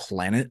on the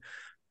planet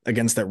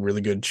against that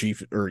really good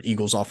Chief or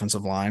Eagles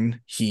offensive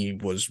line. He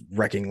was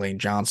wrecking Lane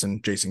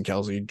Johnson, Jason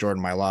Kelsey,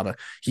 Jordan Mailata.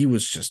 He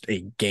was just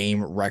a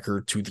game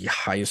wrecker to the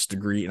highest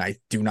degree, and I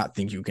do not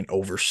think you can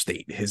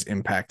overstate his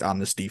impact on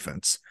this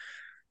defense.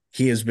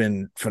 He has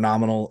been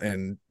phenomenal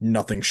and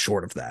nothing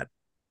short of that.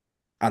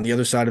 On the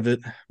other side of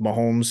it,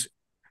 Mahomes,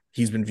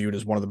 he's been viewed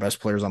as one of the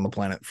best players on the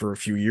planet for a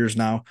few years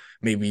now,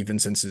 maybe even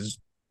since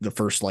the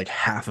first like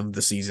half of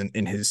the season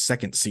in his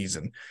second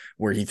season,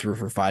 where he threw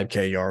for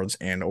 5K yards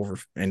and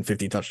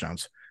 50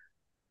 touchdowns.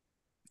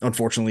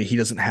 Unfortunately, he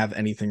doesn't have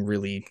anything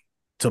really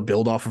to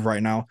build off of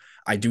right now.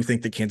 I do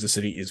think that Kansas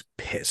City is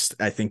pissed.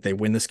 I think they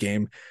win this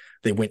game.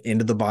 They went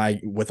into the bye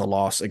with a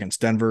loss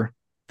against Denver.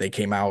 They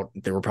came out,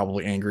 they were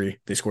probably angry.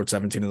 They scored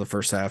 17 in the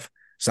first half.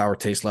 Sour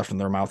taste left in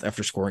their mouth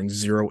after scoring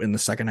 0 in the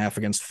second half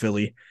against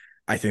Philly.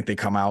 I think they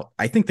come out.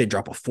 I think they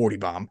drop a 40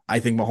 bomb. I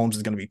think Mahomes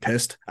is going to be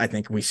pissed. I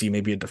think we see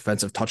maybe a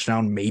defensive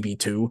touchdown, maybe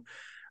two.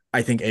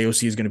 I think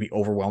AOC is going to be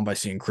overwhelmed by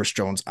seeing Chris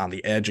Jones on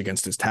the edge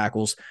against his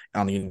tackles,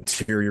 on the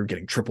interior,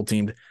 getting triple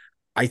teamed.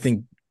 I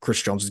think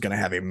Chris Jones is going to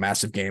have a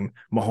massive game.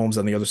 Mahomes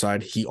on the other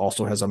side, he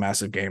also has a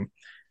massive game.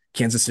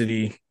 Kansas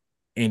City,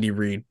 Andy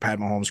Reid, Pat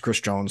Mahomes, Chris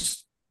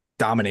Jones,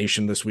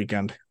 domination this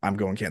weekend. I'm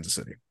going Kansas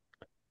City.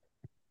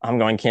 I'm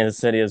going Kansas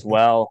City as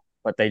well,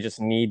 but they just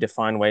need to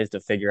find ways to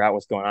figure out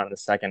what's going on in the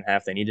second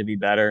half. They need to be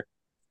better.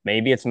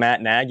 Maybe it's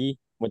Matt Nagy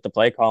with the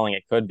play calling.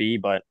 It could be,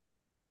 but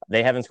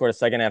they haven't scored a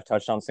second half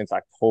touchdown since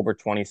October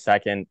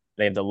 22nd.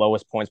 They have the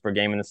lowest points per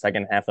game in the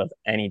second half of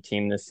any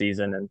team this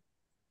season. And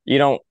you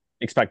don't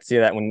expect to see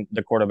that when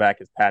the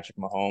quarterback is Patrick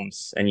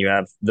Mahomes and you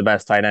have the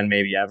best tight end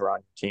maybe ever on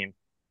your team.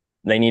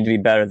 They need to be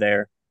better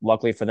there.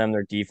 Luckily for them,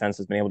 their defense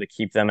has been able to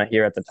keep them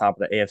here at the top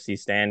of the AFC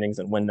standings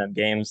and win them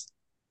games.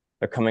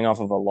 They're coming off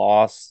of a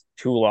loss,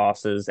 2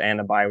 losses, and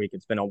a bye week.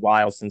 It's been a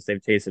while since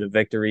they've tasted a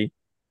victory.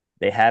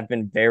 They have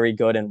been very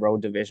good in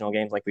road divisional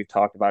games, like we've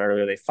talked about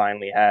earlier. They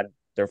finally had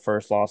their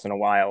first loss in a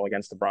while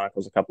against the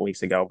Broncos a couple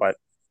weeks ago, but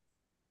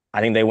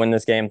I think they win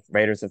this game.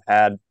 Raiders have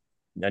had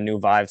a new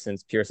vibe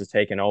since Pierce has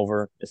taken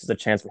over. This is a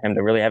chance for him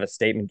to really have a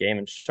statement game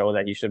and show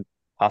that he should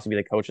possibly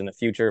be the coach in the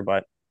future.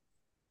 But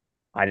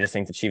I just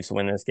think the Chiefs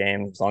win this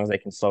game. As long as they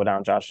can slow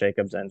down Josh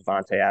Jacobs and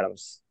Devontae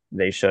Adams,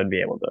 they should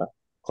be able to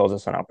close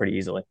this one out pretty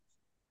easily.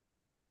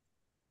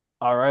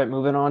 All right,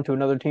 moving on to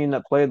another team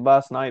that played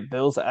last night,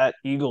 Bills at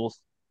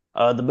Eagles.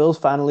 The Bills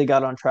finally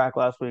got on track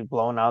last week,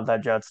 blowing out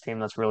that Jets team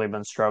that's really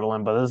been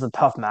struggling, but this is a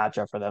tough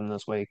matchup for them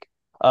this week.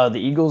 The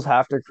Eagles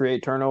have to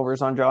create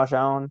turnovers on Josh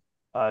Allen.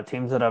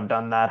 Teams that have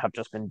done that have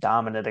just been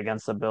dominant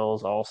against the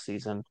Bills all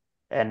season,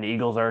 and the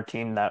Eagles are a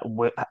team that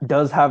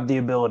does have the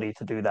ability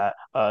to do that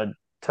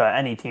to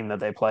any team that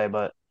they play,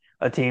 but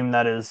a team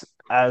that is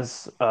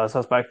as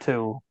suspect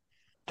to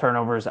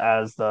turnovers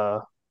as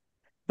the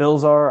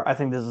Bills are. I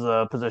think this is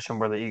a position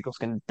where the Eagles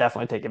can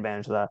definitely take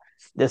advantage of that.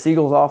 This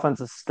Eagles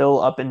offense is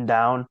still up and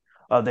down.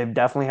 They've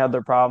definitely had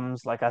their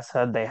problems. Like I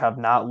said, they have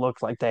not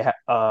looked like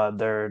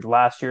their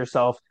last year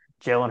self.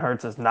 Jalen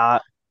Hurts is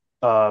not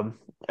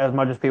as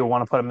much as people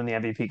want to put him in the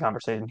MVP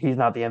conversation. He's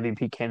not the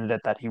MVP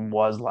candidate that he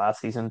was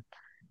last season.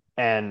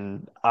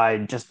 And I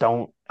just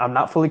don't. I'm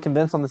not fully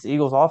convinced on this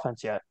Eagles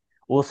offense yet.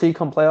 We'll see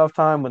come playoff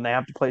time when they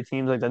have to play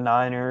teams like the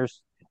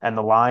Niners and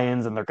the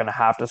Lions, and they're going to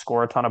have to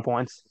score a ton of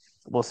points.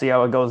 We'll see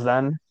how it goes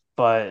then.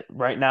 But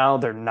right now,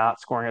 they're not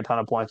scoring a ton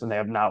of points, and they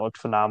have not looked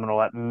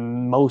phenomenal at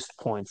most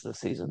points this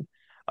season.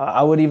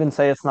 I would even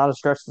say it's not a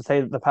stretch to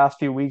say that the past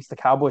few weeks, the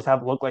Cowboys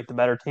have looked like the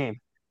better team.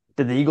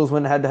 Did the Eagles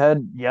win head to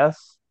head?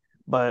 Yes.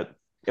 But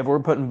if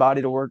we're putting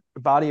body of work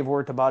to body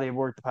of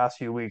work the past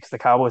few weeks, the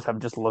Cowboys have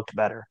just looked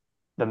better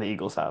than the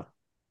Eagles have.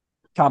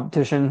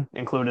 Competition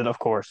included, of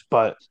course,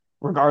 but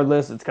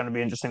regardless, it's going to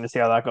be interesting to see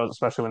how that goes,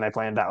 especially when they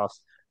play in Dallas.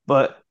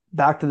 But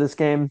back to this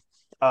game,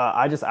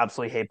 I just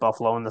absolutely hate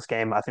Buffalo in this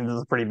game. I think this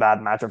is a pretty bad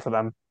matchup for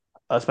them,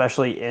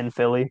 especially in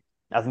Philly.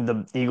 I think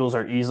the Eagles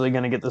are easily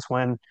going to get this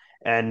win,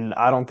 and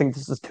I don't think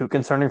this is too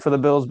concerning for the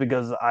Bills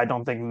because I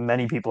don't think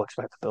many people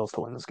expect the Bills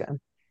to win this game.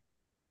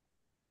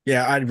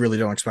 Yeah, I really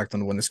don't expect them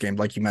to win this game.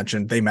 Like you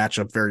mentioned, they match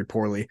up very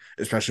poorly,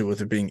 especially with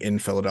it being in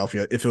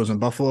Philadelphia. If it was in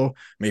Buffalo,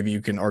 maybe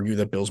you can argue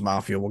that Bills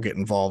Mafia will get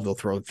involved. They'll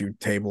throw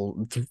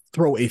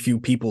a few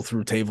people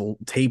through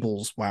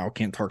tables. Wow,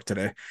 can't talk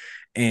today,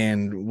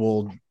 and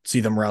we'll see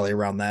them rally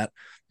around that.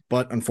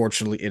 But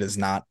unfortunately, it is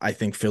not. I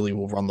think Philly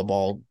will run the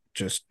ball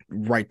just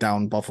right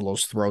down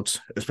Buffalo's throats,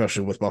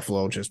 especially with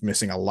Buffalo just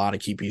missing a lot of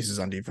key pieces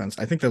on defense.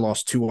 I think they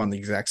lost two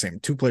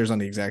players on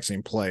the exact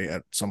same play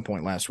at some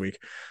point last week.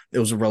 It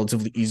was a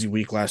relatively easy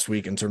week last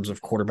week in terms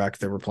of quarterback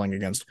they were playing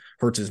against.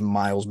 Hurts is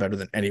miles better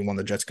than anyone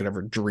the Jets could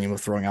ever dream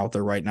of throwing out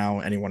there right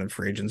now, anyone in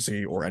free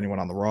agency or anyone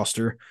on the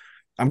roster.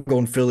 I'm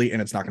going Philly,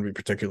 and it's not going to be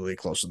particularly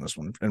close in this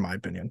one, in my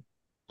opinion.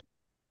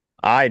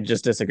 I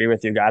just disagree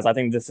with you guys. I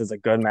think this is a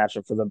good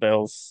matchup for the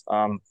Bills.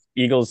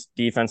 Eagles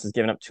defense has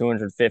given up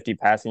 250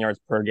 passing yards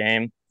per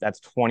game.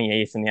 That's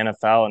 28th in the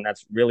NFL, and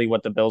that's really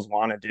what the Bills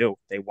want to do.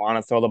 They want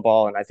to throw the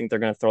ball, and I think they're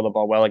going to throw the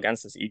ball well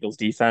against this Eagles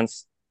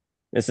defense.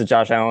 This is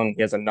Josh Allen.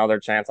 He has another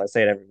chance. I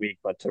say it every week,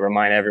 but to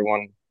remind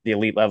everyone the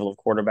elite level of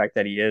quarterback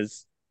that he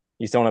is.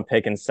 He's thrown a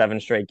pick in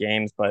 7 straight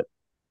games, but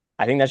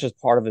I think that's just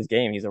part of his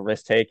game. He's a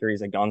risk taker.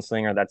 He's a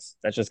gunslinger. That's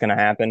just going to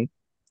happen.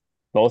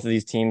 Both of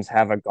these teams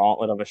have a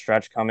gauntlet of a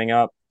stretch coming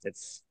up.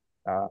 It's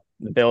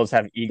the Bills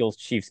have Eagles,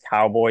 Chiefs,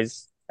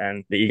 Cowboys,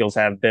 and the Eagles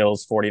have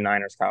Bills,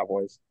 49ers,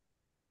 Cowboys.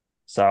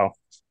 So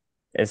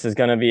this is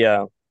going to be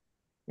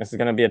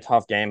a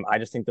tough game. I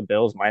just think the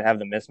Bills might have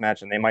the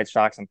mismatch and they might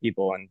shock some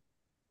people. And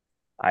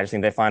I just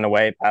think they find a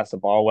way, pass the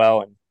ball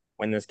well, and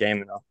win this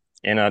game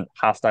in a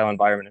hostile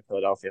environment in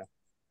Philadelphia.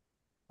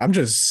 I'm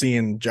just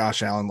seeing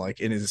Josh Allen like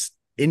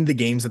in the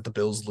games that the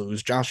Bills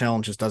lose, Josh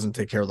Allen just doesn't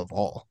take care of the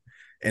ball.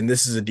 And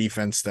this is a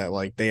defense that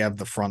like they have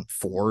the front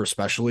four,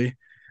 especially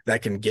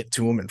that can get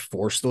to them and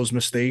force those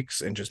mistakes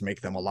and just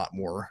make them a lot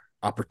more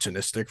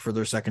opportunistic for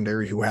their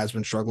secondary, who has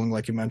been struggling,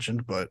 like you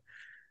mentioned. But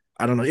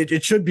I don't know.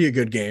 It should be a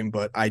good game,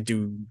 but it's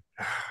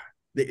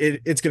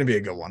going to be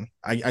a good one.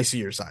 I see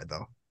your side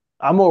though.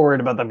 I'm more worried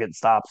about them getting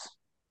stops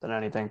than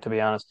anything, to be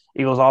honest.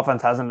 Eagles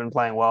offense hasn't been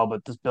playing well,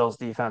 but this Bills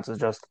defense is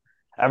just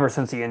ever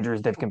since the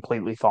injuries, they've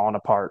completely fallen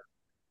apart.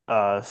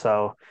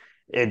 So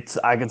it's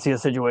I can see a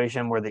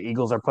situation where the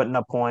Eagles are putting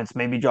up points.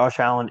 Maybe Josh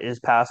Allen is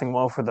passing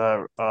well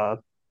for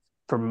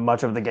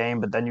much of the game,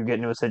 but then you get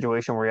into a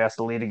situation where he has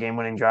to lead a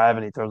game-winning drive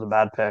and he throws a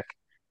bad pick.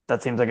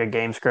 That seems like a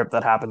game script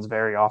that happens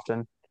very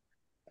often,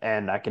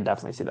 and I can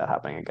definitely see that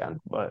happening again.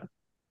 But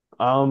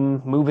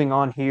moving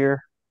on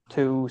here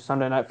to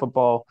Sunday Night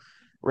Football,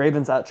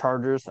 Ravens at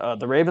Chargers.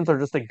 The Ravens are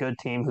just a good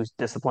team who's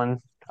disciplined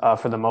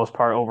for the most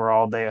part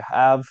overall. They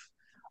have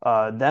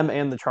them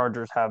and the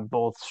Chargers have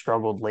both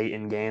struggled late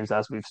in games,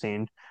 as we've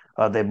seen.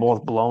 They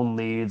both blown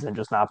leads and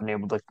just not been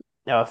able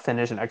to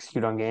finish and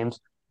execute on games.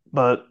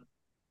 But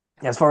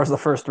as far as the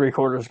first 3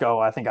 quarters go,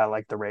 I think I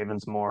like the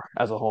Ravens more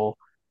as a whole.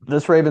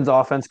 This Ravens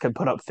offense could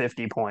put up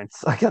 50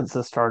 points against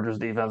this Chargers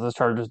defense. This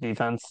Chargers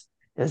defense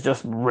is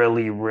just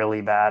really,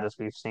 really bad, as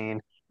we've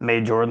seen.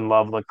 Made Jordan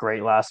Love look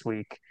great last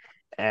week.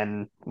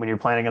 And when you're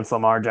playing against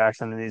Lamar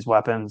Jackson and these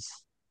weapons,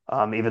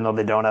 even though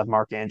they don't have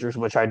Mark Andrews,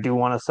 which I do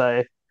want to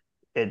say,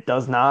 it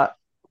does not,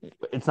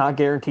 it's not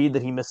guaranteed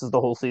that he misses the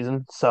whole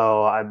season.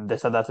 They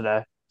said that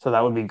today. So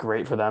that would be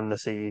great for them to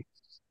see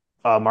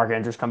Mark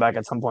Andrews come back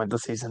at some point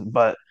this season.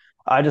 But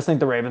I just think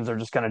the Ravens are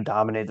just going to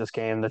dominate this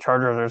game. The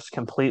Chargers are just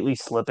completely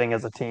slipping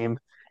as a team,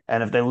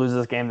 and if they lose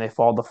this game, they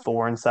fall to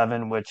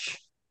 4-7, which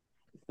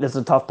is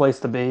a tough place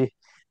to be.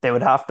 They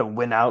would have to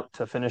win out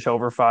to finish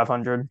over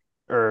 500,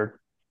 or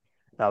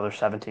now there's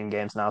 17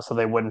 games now, so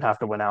they wouldn't have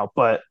to win out.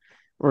 But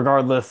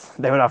regardless,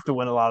 they would have to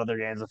win a lot of their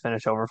games to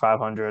finish over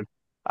 500.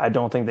 I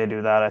don't think they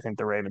do that. I think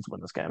the Ravens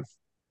win this game.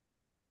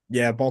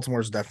 Yeah,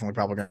 Baltimore's definitely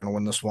probably going to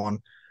win this one.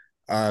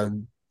 Uh,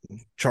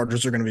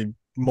 Chargers are going to be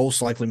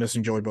most likely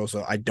missing Joey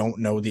Bosa. I don't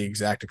know the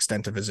exact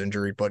extent of his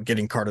injury, but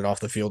getting carted off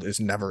the field is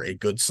never a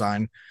good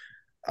sign.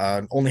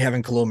 Only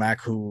having Khalil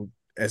Mack, who,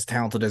 as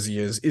talented as he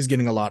is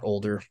getting a lot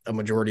older. A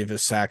majority of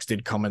his sacks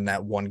did come in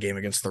that one game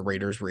against the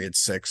Raiders where he had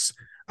 6.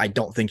 I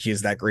don't think he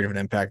is that great of an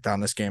impact on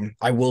this game.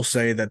 I will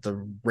say that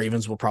the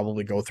Ravens will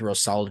probably go through a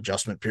solid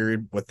adjustment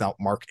period without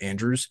Mark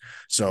Andrews.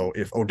 So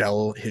if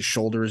Odell, his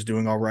shoulder is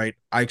doing all right,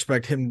 I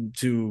expect him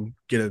to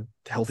get a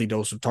healthy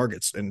dose of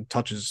targets and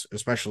touches,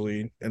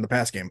 especially in the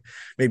pass game.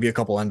 Maybe a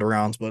couple end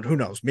arounds, but who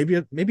knows?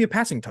 Maybe a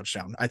passing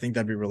touchdown. I think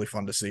that'd be really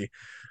fun to see.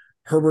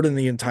 Herbert and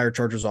the entire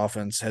Chargers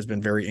offense has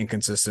been very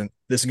inconsistent.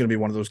 This is going to be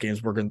one of those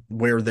games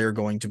where they're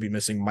going to be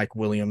missing Mike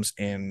Williams,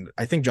 and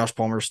I think Josh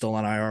Palmer is still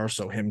on IR,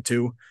 so him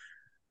too.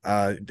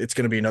 It's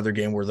going to be another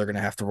game where they're going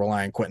to have to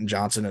rely on Quentin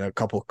Johnson in a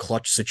couple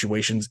clutch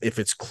situations if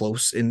it's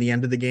close in the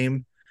end of the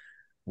game,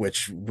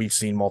 which we've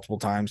seen multiple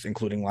times,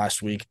 including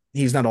last week.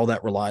 He's not all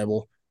that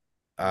reliable.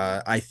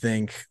 I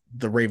think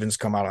the Ravens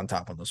come out on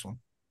top on this one.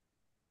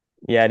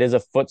 Yeah, it is a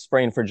foot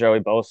sprain for Joey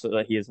Bosa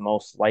that he is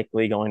most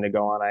likely going to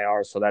go on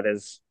IR. So that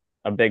is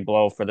a big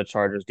blow for the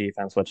Chargers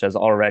defense, which has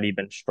already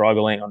been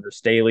struggling under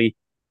Staley.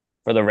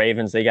 For the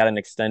Ravens, they got an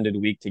extended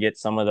week to get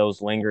some of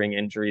those lingering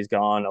injuries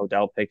gone.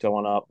 Odell picked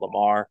one up,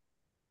 Lamar.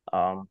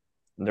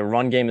 The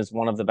run game is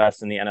one of the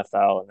best in the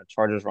NFL, and the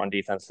Chargers' run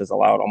defense has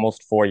allowed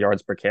almost 4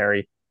 yards per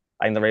carry.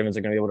 I think the Ravens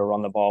are going to be able to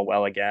run the ball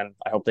well again.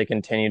 I hope they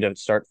continue to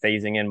start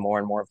phasing in more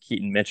and more of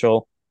Keaton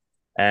Mitchell,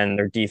 and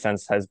their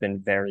defense has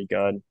been very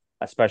good,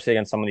 especially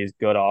against some of these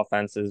good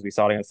offenses. We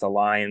saw it against the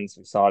Lions.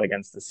 We saw it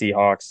against the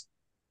Seahawks.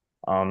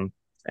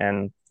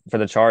 And for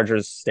the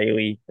Chargers,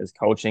 Staley, his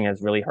coaching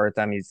has really hurt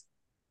them.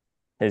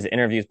 His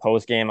interviews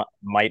post game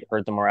might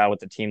hurt the morale with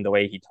the team the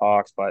way he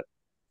talks, but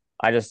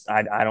I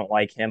don't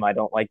like him. I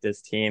don't like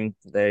this team.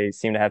 They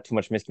seem to have too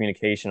much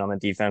miscommunication on the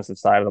defensive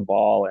side of the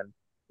ball, and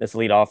this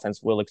elite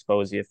offense will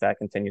expose you if that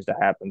continues to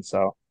happen.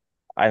 So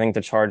I think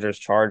the Chargers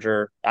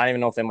charger. I don't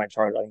even know if they might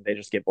charge. I think they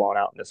just get blown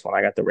out in this one.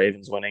 I got the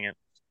Ravens winning it.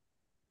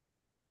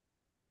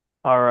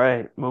 All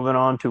right, moving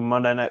on to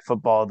Monday Night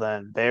Football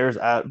then. Bears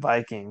at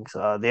Vikings.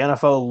 The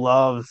NFL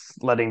loves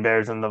letting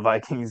Bears and the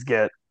Vikings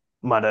get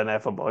Monday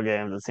Night Football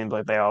games. It seems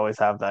like they always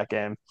have that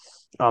game.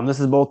 This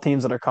is both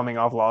teams that are coming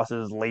off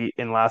losses late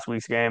in last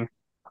week's game.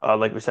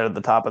 Like we said at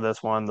the top of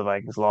this one, the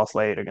Vikings lost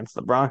late against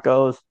the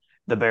Broncos.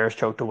 The Bears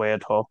choked away a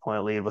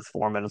 12-point lead with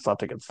 4 minutes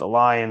left against the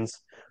Lions.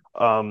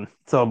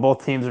 So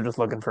both teams are just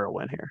looking for a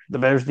win here. The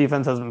Bears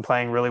defense has been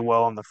playing really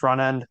well on the front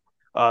end.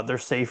 Their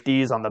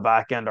safeties on the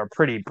back end are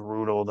pretty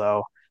brutal,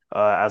 though,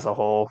 as a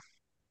whole.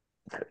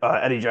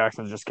 Eddie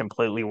Jackson's just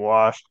completely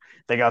washed.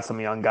 They got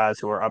some young guys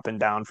who are up and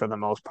down for the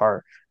most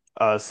part.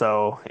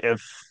 So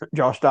if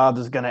Josh Dobbs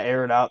is going to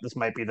air it out, this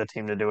might be the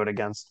team to do it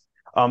against.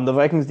 The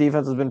Vikings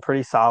defense has been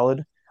pretty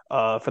solid.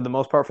 For the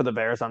most part, for the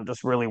Bears, I'm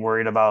just really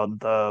worried about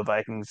the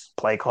Vikings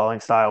play calling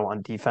style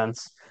on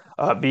defense.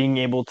 Being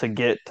able to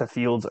get to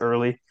Fields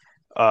early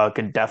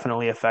could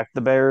definitely affect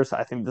the Bears.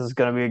 I think this is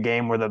going to be a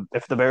game where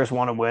if the Bears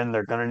want to win,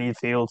 they're going to need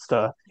Fields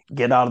to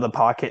get out of the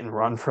pocket and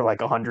run for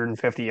like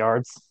 150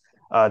 yards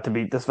to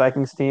beat this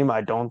Vikings team.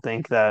 I don't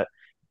think that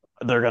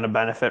they're going to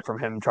benefit from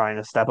him trying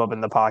to step up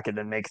in the pocket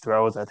and make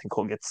throws. I think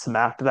he'll get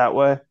smacked that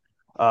way.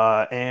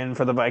 And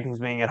for the Vikings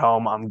being at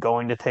home, I'm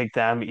going to take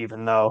them,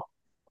 even though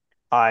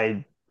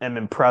I am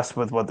impressed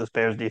with what this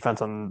Bears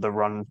defense on the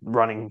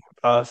running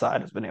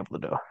side has been able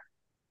to do.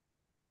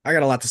 I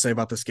got a lot to say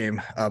about this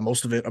game,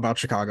 most of it about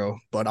Chicago,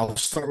 but I'll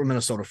start with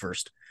Minnesota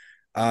first.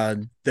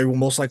 They will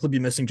most likely be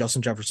missing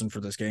Justin Jefferson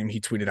for this game.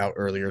 He tweeted out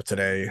earlier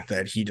today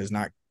that he does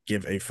not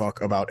give a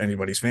fuck about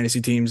anybody's fantasy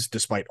teams,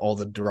 despite all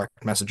the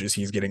direct messages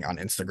he's getting on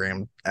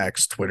Instagram,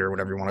 X, Twitter,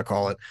 whatever you want to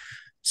call it.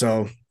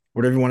 So,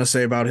 whatever you want to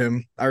say about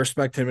him, I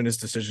respect him and his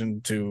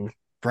decision to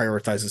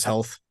prioritize his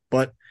health.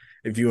 But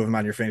if you have him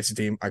on your fantasy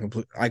team,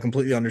 I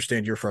completely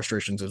understand your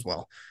frustrations as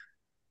well.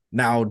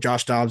 Now,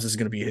 Josh Dobbs is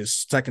going to be his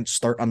second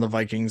start on the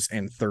Vikings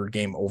and third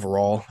game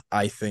overall.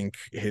 I think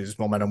his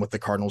momentum with the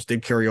Cardinals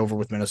did carry over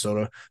with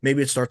Minnesota.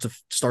 Maybe it starts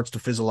to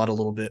fizzle out a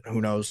little bit. Who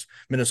knows?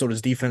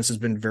 Minnesota's defense has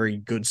been very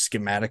good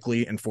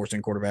schematically and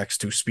forcing quarterbacks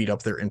to speed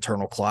up their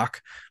internal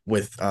clock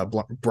with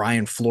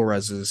Brian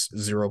Flores's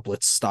zero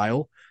blitz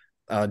style.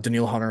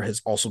 Daniil Hunter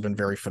has also been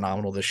very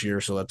phenomenal this year,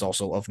 so that's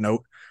also of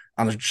note.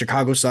 On the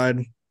Chicago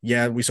side,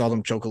 yeah, we saw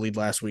them choke a lead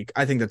last week.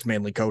 I think that's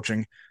mainly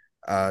coaching.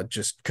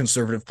 Just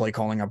conservative play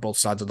calling on both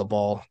sides of the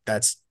ball.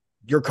 That's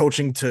you're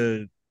coaching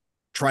to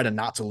try to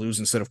not to lose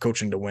instead of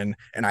coaching to win.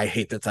 And I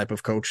hate that type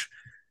of coach.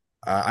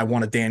 I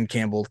want a Dan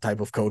Campbell type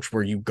of coach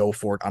where you go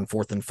for it on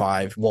 4th and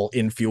 5 while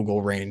in field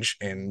goal range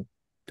and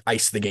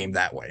ice the game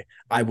that way.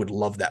 I would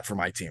love that for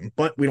my team,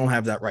 but we don't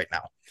have that right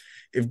now.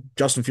 If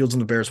Justin Fields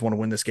and the Bears want to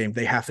win this game,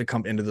 they have to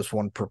come into this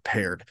one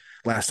prepared.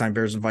 Last time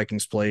Bears and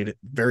Vikings played,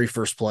 very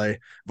first play,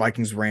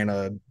 Vikings ran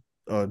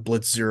a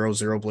blitz zero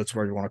blitz,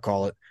 whatever you want to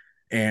call it.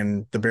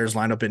 And the Bears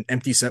lined up an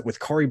empty set with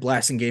Kari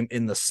Blasingame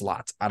in the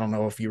slot. I don't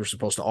know if you were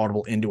supposed to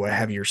audible into a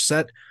heavier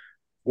set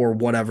or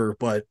whatever,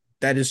 but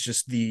that is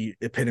just the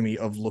epitome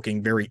of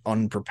looking very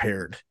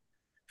unprepared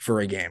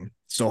for a game.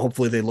 So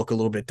hopefully they look a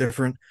little bit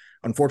different.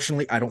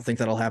 Unfortunately, I don't think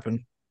that'll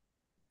happen.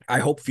 I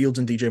hope Fields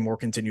and DJ Moore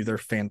continue their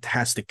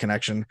fantastic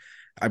connection.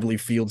 I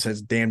believe Fields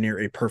has damn near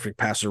a perfect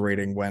passer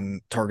rating when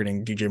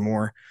targeting DJ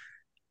Moore.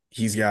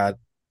 He's got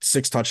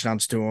 6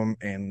 touchdowns to him,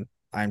 and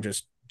I'm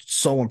just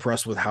so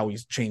impressed with how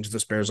he's changed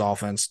this Bears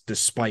offense,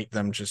 despite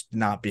them just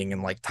not being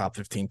in like top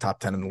 15, top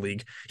 10 in the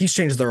league. He's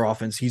changed their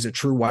offense. He's a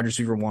true wide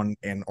receiver 1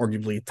 and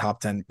arguably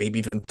top 10, maybe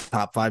even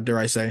top 5, dare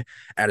I say,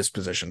 at his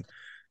position.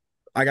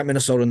 I got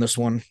Minnesota in this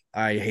one.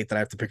 I hate that I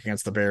have to pick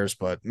against the Bears,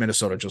 but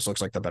Minnesota just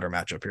looks like the better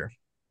matchup here.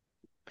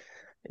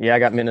 Yeah, I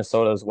got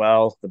Minnesota as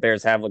well. The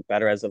Bears have looked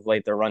better as of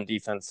late. Their run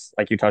defense,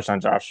 like you touched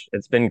on, Josh,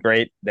 it's been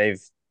great. They've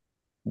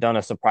done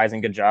a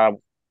surprising good job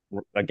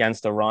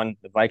against the run.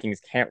 The Vikings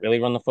can't really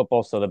run the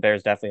football, so the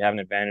Bears definitely have an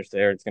advantage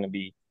there. It's going to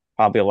be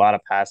probably a lot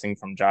of passing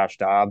from Josh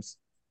Dobbs.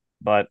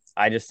 But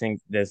I just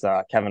think this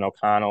Kevin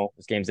O'Connell,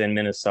 this game's in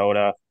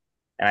Minnesota.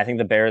 And I think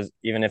the Bears,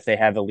 even if they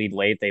have the lead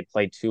late, they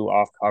play 2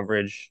 off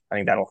coverage. I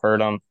think that'll hurt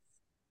them.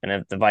 And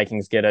if the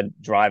Vikings get a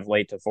drive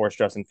late to force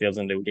Justin Fields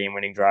into a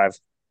game-winning drive,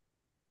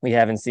 we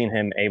haven't seen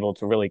him able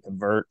to really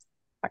convert.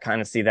 I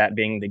kind of see that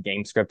being the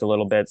game script a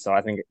little bit. So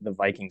I think the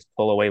Vikings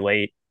pull away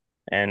late.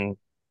 And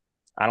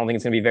I don't think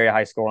it's going to be very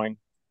high scoring,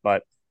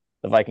 but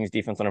the Vikings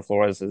defense under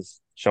Flores has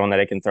shown that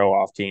it can throw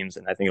off teams,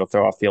 and I think it'll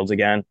throw off Fields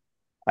again.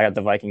 I got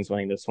the Vikings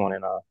winning this one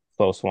in a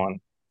close one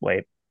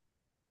late.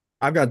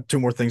 I've got 2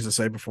 more things to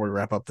say before we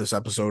wrap up this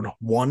episode.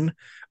 One,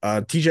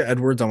 TJ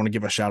Edwards, I want to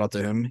give a shout out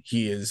to him.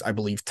 He is, I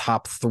believe,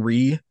 top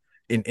 3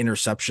 in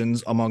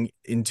interceptions among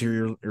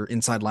interior or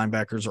inside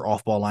linebackers or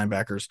off-ball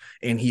linebackers,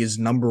 and he is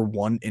number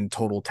 1 in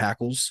total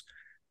tackles.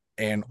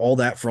 And all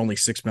that for only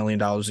 $6 million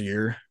a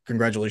year.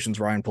 Congratulations,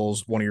 Ryan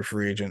Poles. One of your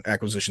free agent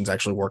acquisitions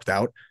actually worked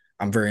out.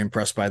 I'm very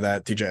impressed by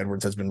that. TJ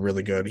Edwards has been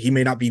really good. He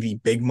may not be the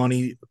big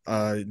money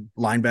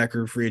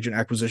linebacker free agent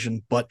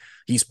acquisition, but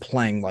he's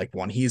playing like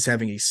one. He is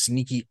having a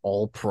sneaky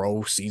all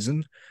pro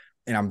season,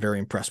 and I'm very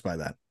impressed by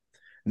that.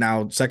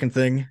 Now, second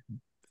thing,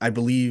 I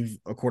believe,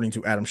 according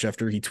to Adam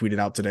Schefter, he tweeted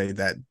out today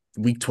that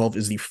week 12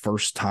 is the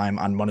first time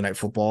on Monday Night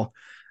Football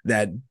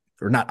that,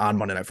 or not on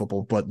Monday Night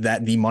Football, but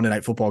that the Monday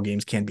Night Football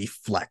games can be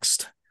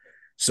flexed.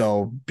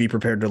 So be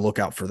prepared to look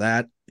out for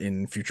that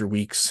in future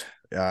weeks.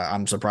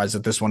 I'm surprised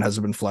that this one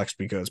hasn't been flexed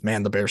because,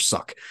 man, the Bears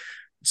suck.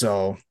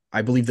 So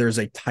I believe there's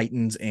a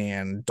Titans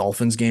and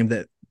Dolphins game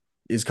that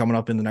is coming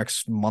up in the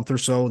next month or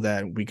so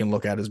that we can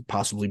look at as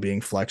possibly being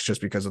flexed just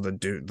because of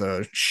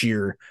the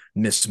sheer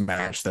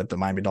mismatch that the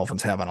Miami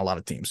Dolphins have on a lot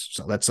of teams.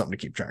 So that's something to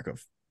keep track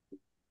of.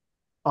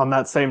 On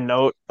that same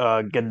note,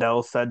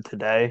 Goodell said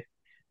today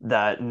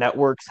that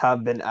networks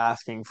have been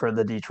asking for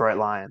the Detroit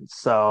Lions.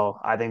 So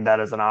I think that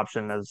is an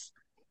option as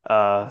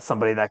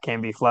somebody that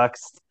can be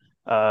flexed.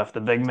 If the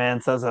big man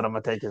says it, I'm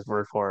gonna take his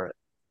word for it.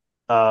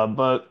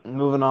 But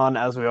moving on,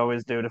 as we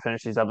always do to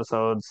finish these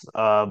episodes,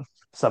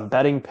 some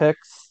betting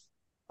picks.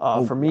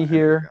 Oh, For me I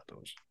here, forgot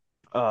those.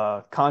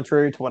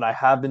 contrary to what I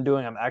have been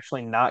doing, I'm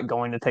actually not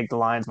going to take the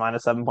Lions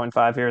minus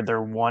 7.5 here.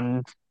 They're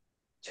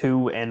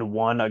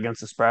 1-2-1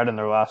 against the spread in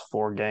their last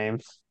four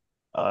games.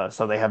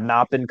 So they have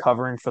not been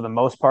covering for the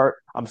most part.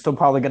 I'm still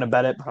probably going to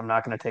bet it, but I'm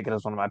not going to take it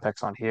as one of my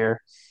picks on here.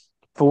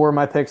 For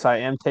my picks, I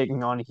am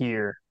taking on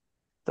here.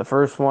 The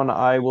first one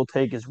I will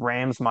take is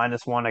Rams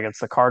 -1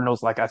 against the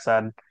Cardinals. Like I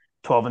said,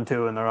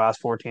 12-2 in their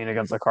last 14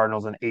 against the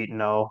Cardinals and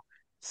 8-0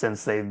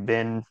 since they've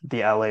been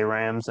the LA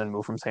Rams and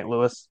moved from St.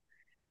 Louis.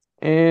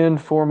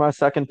 And for my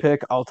second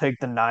pick, I'll take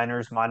the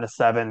Niners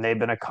 -7. They've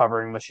been a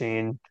covering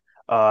machine.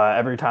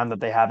 Every time that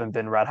they haven't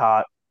been red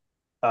hot,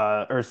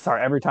 or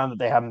sorry, every time that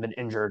they haven't been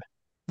injured,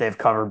 they've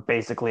covered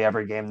basically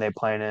every game they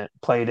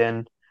played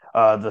in.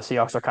 The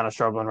Seahawks are kind of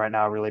struggling right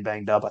now, really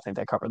banged up. I think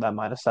they covered that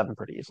 -7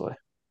 pretty easily.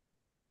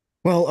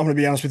 Well, I'm going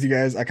to be honest with you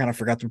guys. I kind of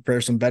forgot to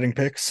prepare some betting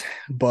picks,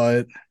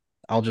 but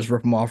I'll just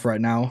rip them off right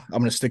now. I'm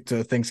going to stick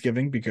to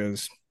Thanksgiving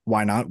because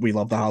why not? We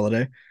love the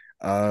holiday.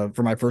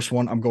 For my first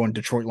one, I'm going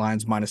Detroit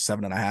Lions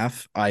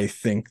 -7.5. I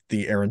think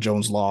the Aaron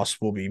Jones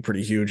loss will be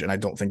pretty huge, and I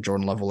don't think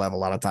Jordan Love will have a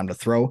lot of time to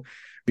throw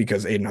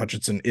because Aiden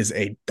Hutchinson is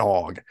a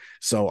dog.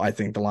 So I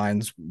think the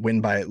Lions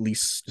win by at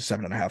least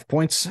 7.5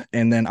 points.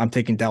 And then I'm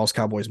taking Dallas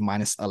Cowboys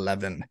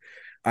 -11.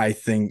 I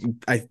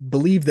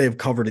believe they've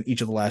covered in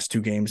each of the last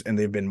two games, and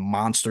they've been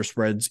monster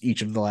spreads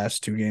each of the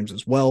last two games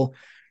as well.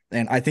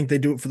 And I think they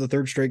do it for the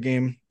third straight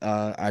game.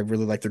 I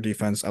really like their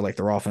defense. I like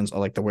their offense. I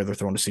like the way they're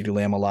throwing to CeeDee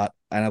Lamb a lot.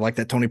 And I like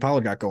that Tony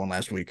Pollard got going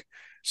last week.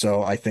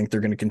 So I think they're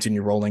going to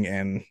continue rolling,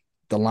 and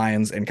the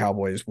Lions and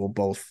Cowboys will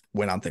both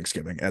win on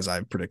Thanksgiving, as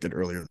I predicted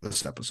earlier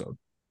this episode.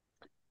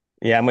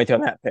 Yeah, I'm with you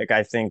on that pick.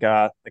 I think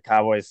the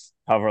Cowboys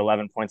cover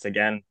 11 points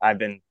again. I've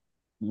been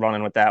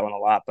running with that one a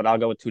lot, but I'll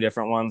go with two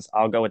different ones.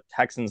 I'll go with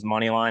Texans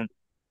money line.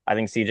 I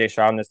think CJ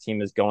Stroud and this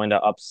team is going to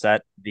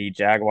upset the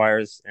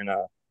Jaguars in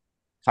a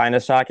kind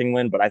of shocking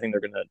win, but I think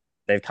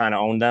they've kind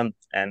of owned them.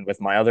 And with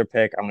my other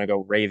pick, I'm gonna go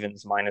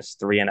Ravens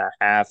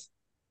 -3.5.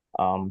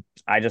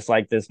 I just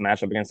like this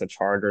matchup against the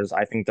Chargers.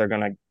 I think they're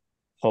gonna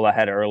pull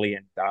ahead early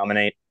and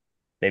dominate.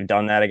 They've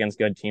done that against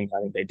good teams.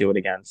 I think they do it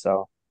again.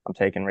 So I'm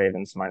taking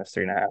Ravens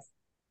 -3.5.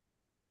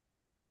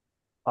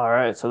 All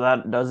right, so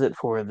that does it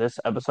for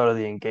this episode of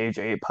the Engage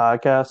 8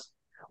 podcast.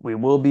 We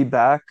will be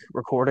back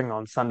recording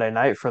on Sunday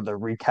night for the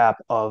recap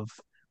of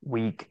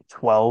week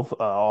 12,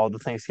 all the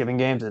Thanksgiving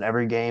games and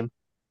every game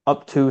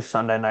up to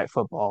Sunday Night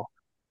Football.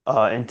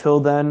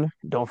 Until then,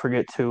 don't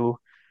forget to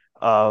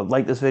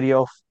like this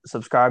video,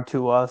 subscribe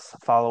to us,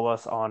 follow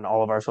us on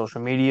all of our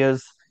social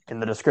medias in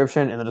the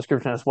description. In the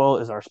description as well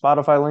is our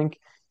Spotify link.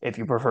 If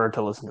you prefer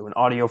to listen to an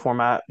audio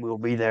format, we will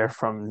be there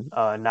from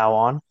now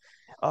on.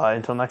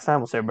 Until next time,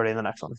 we'll see everybody in the next one.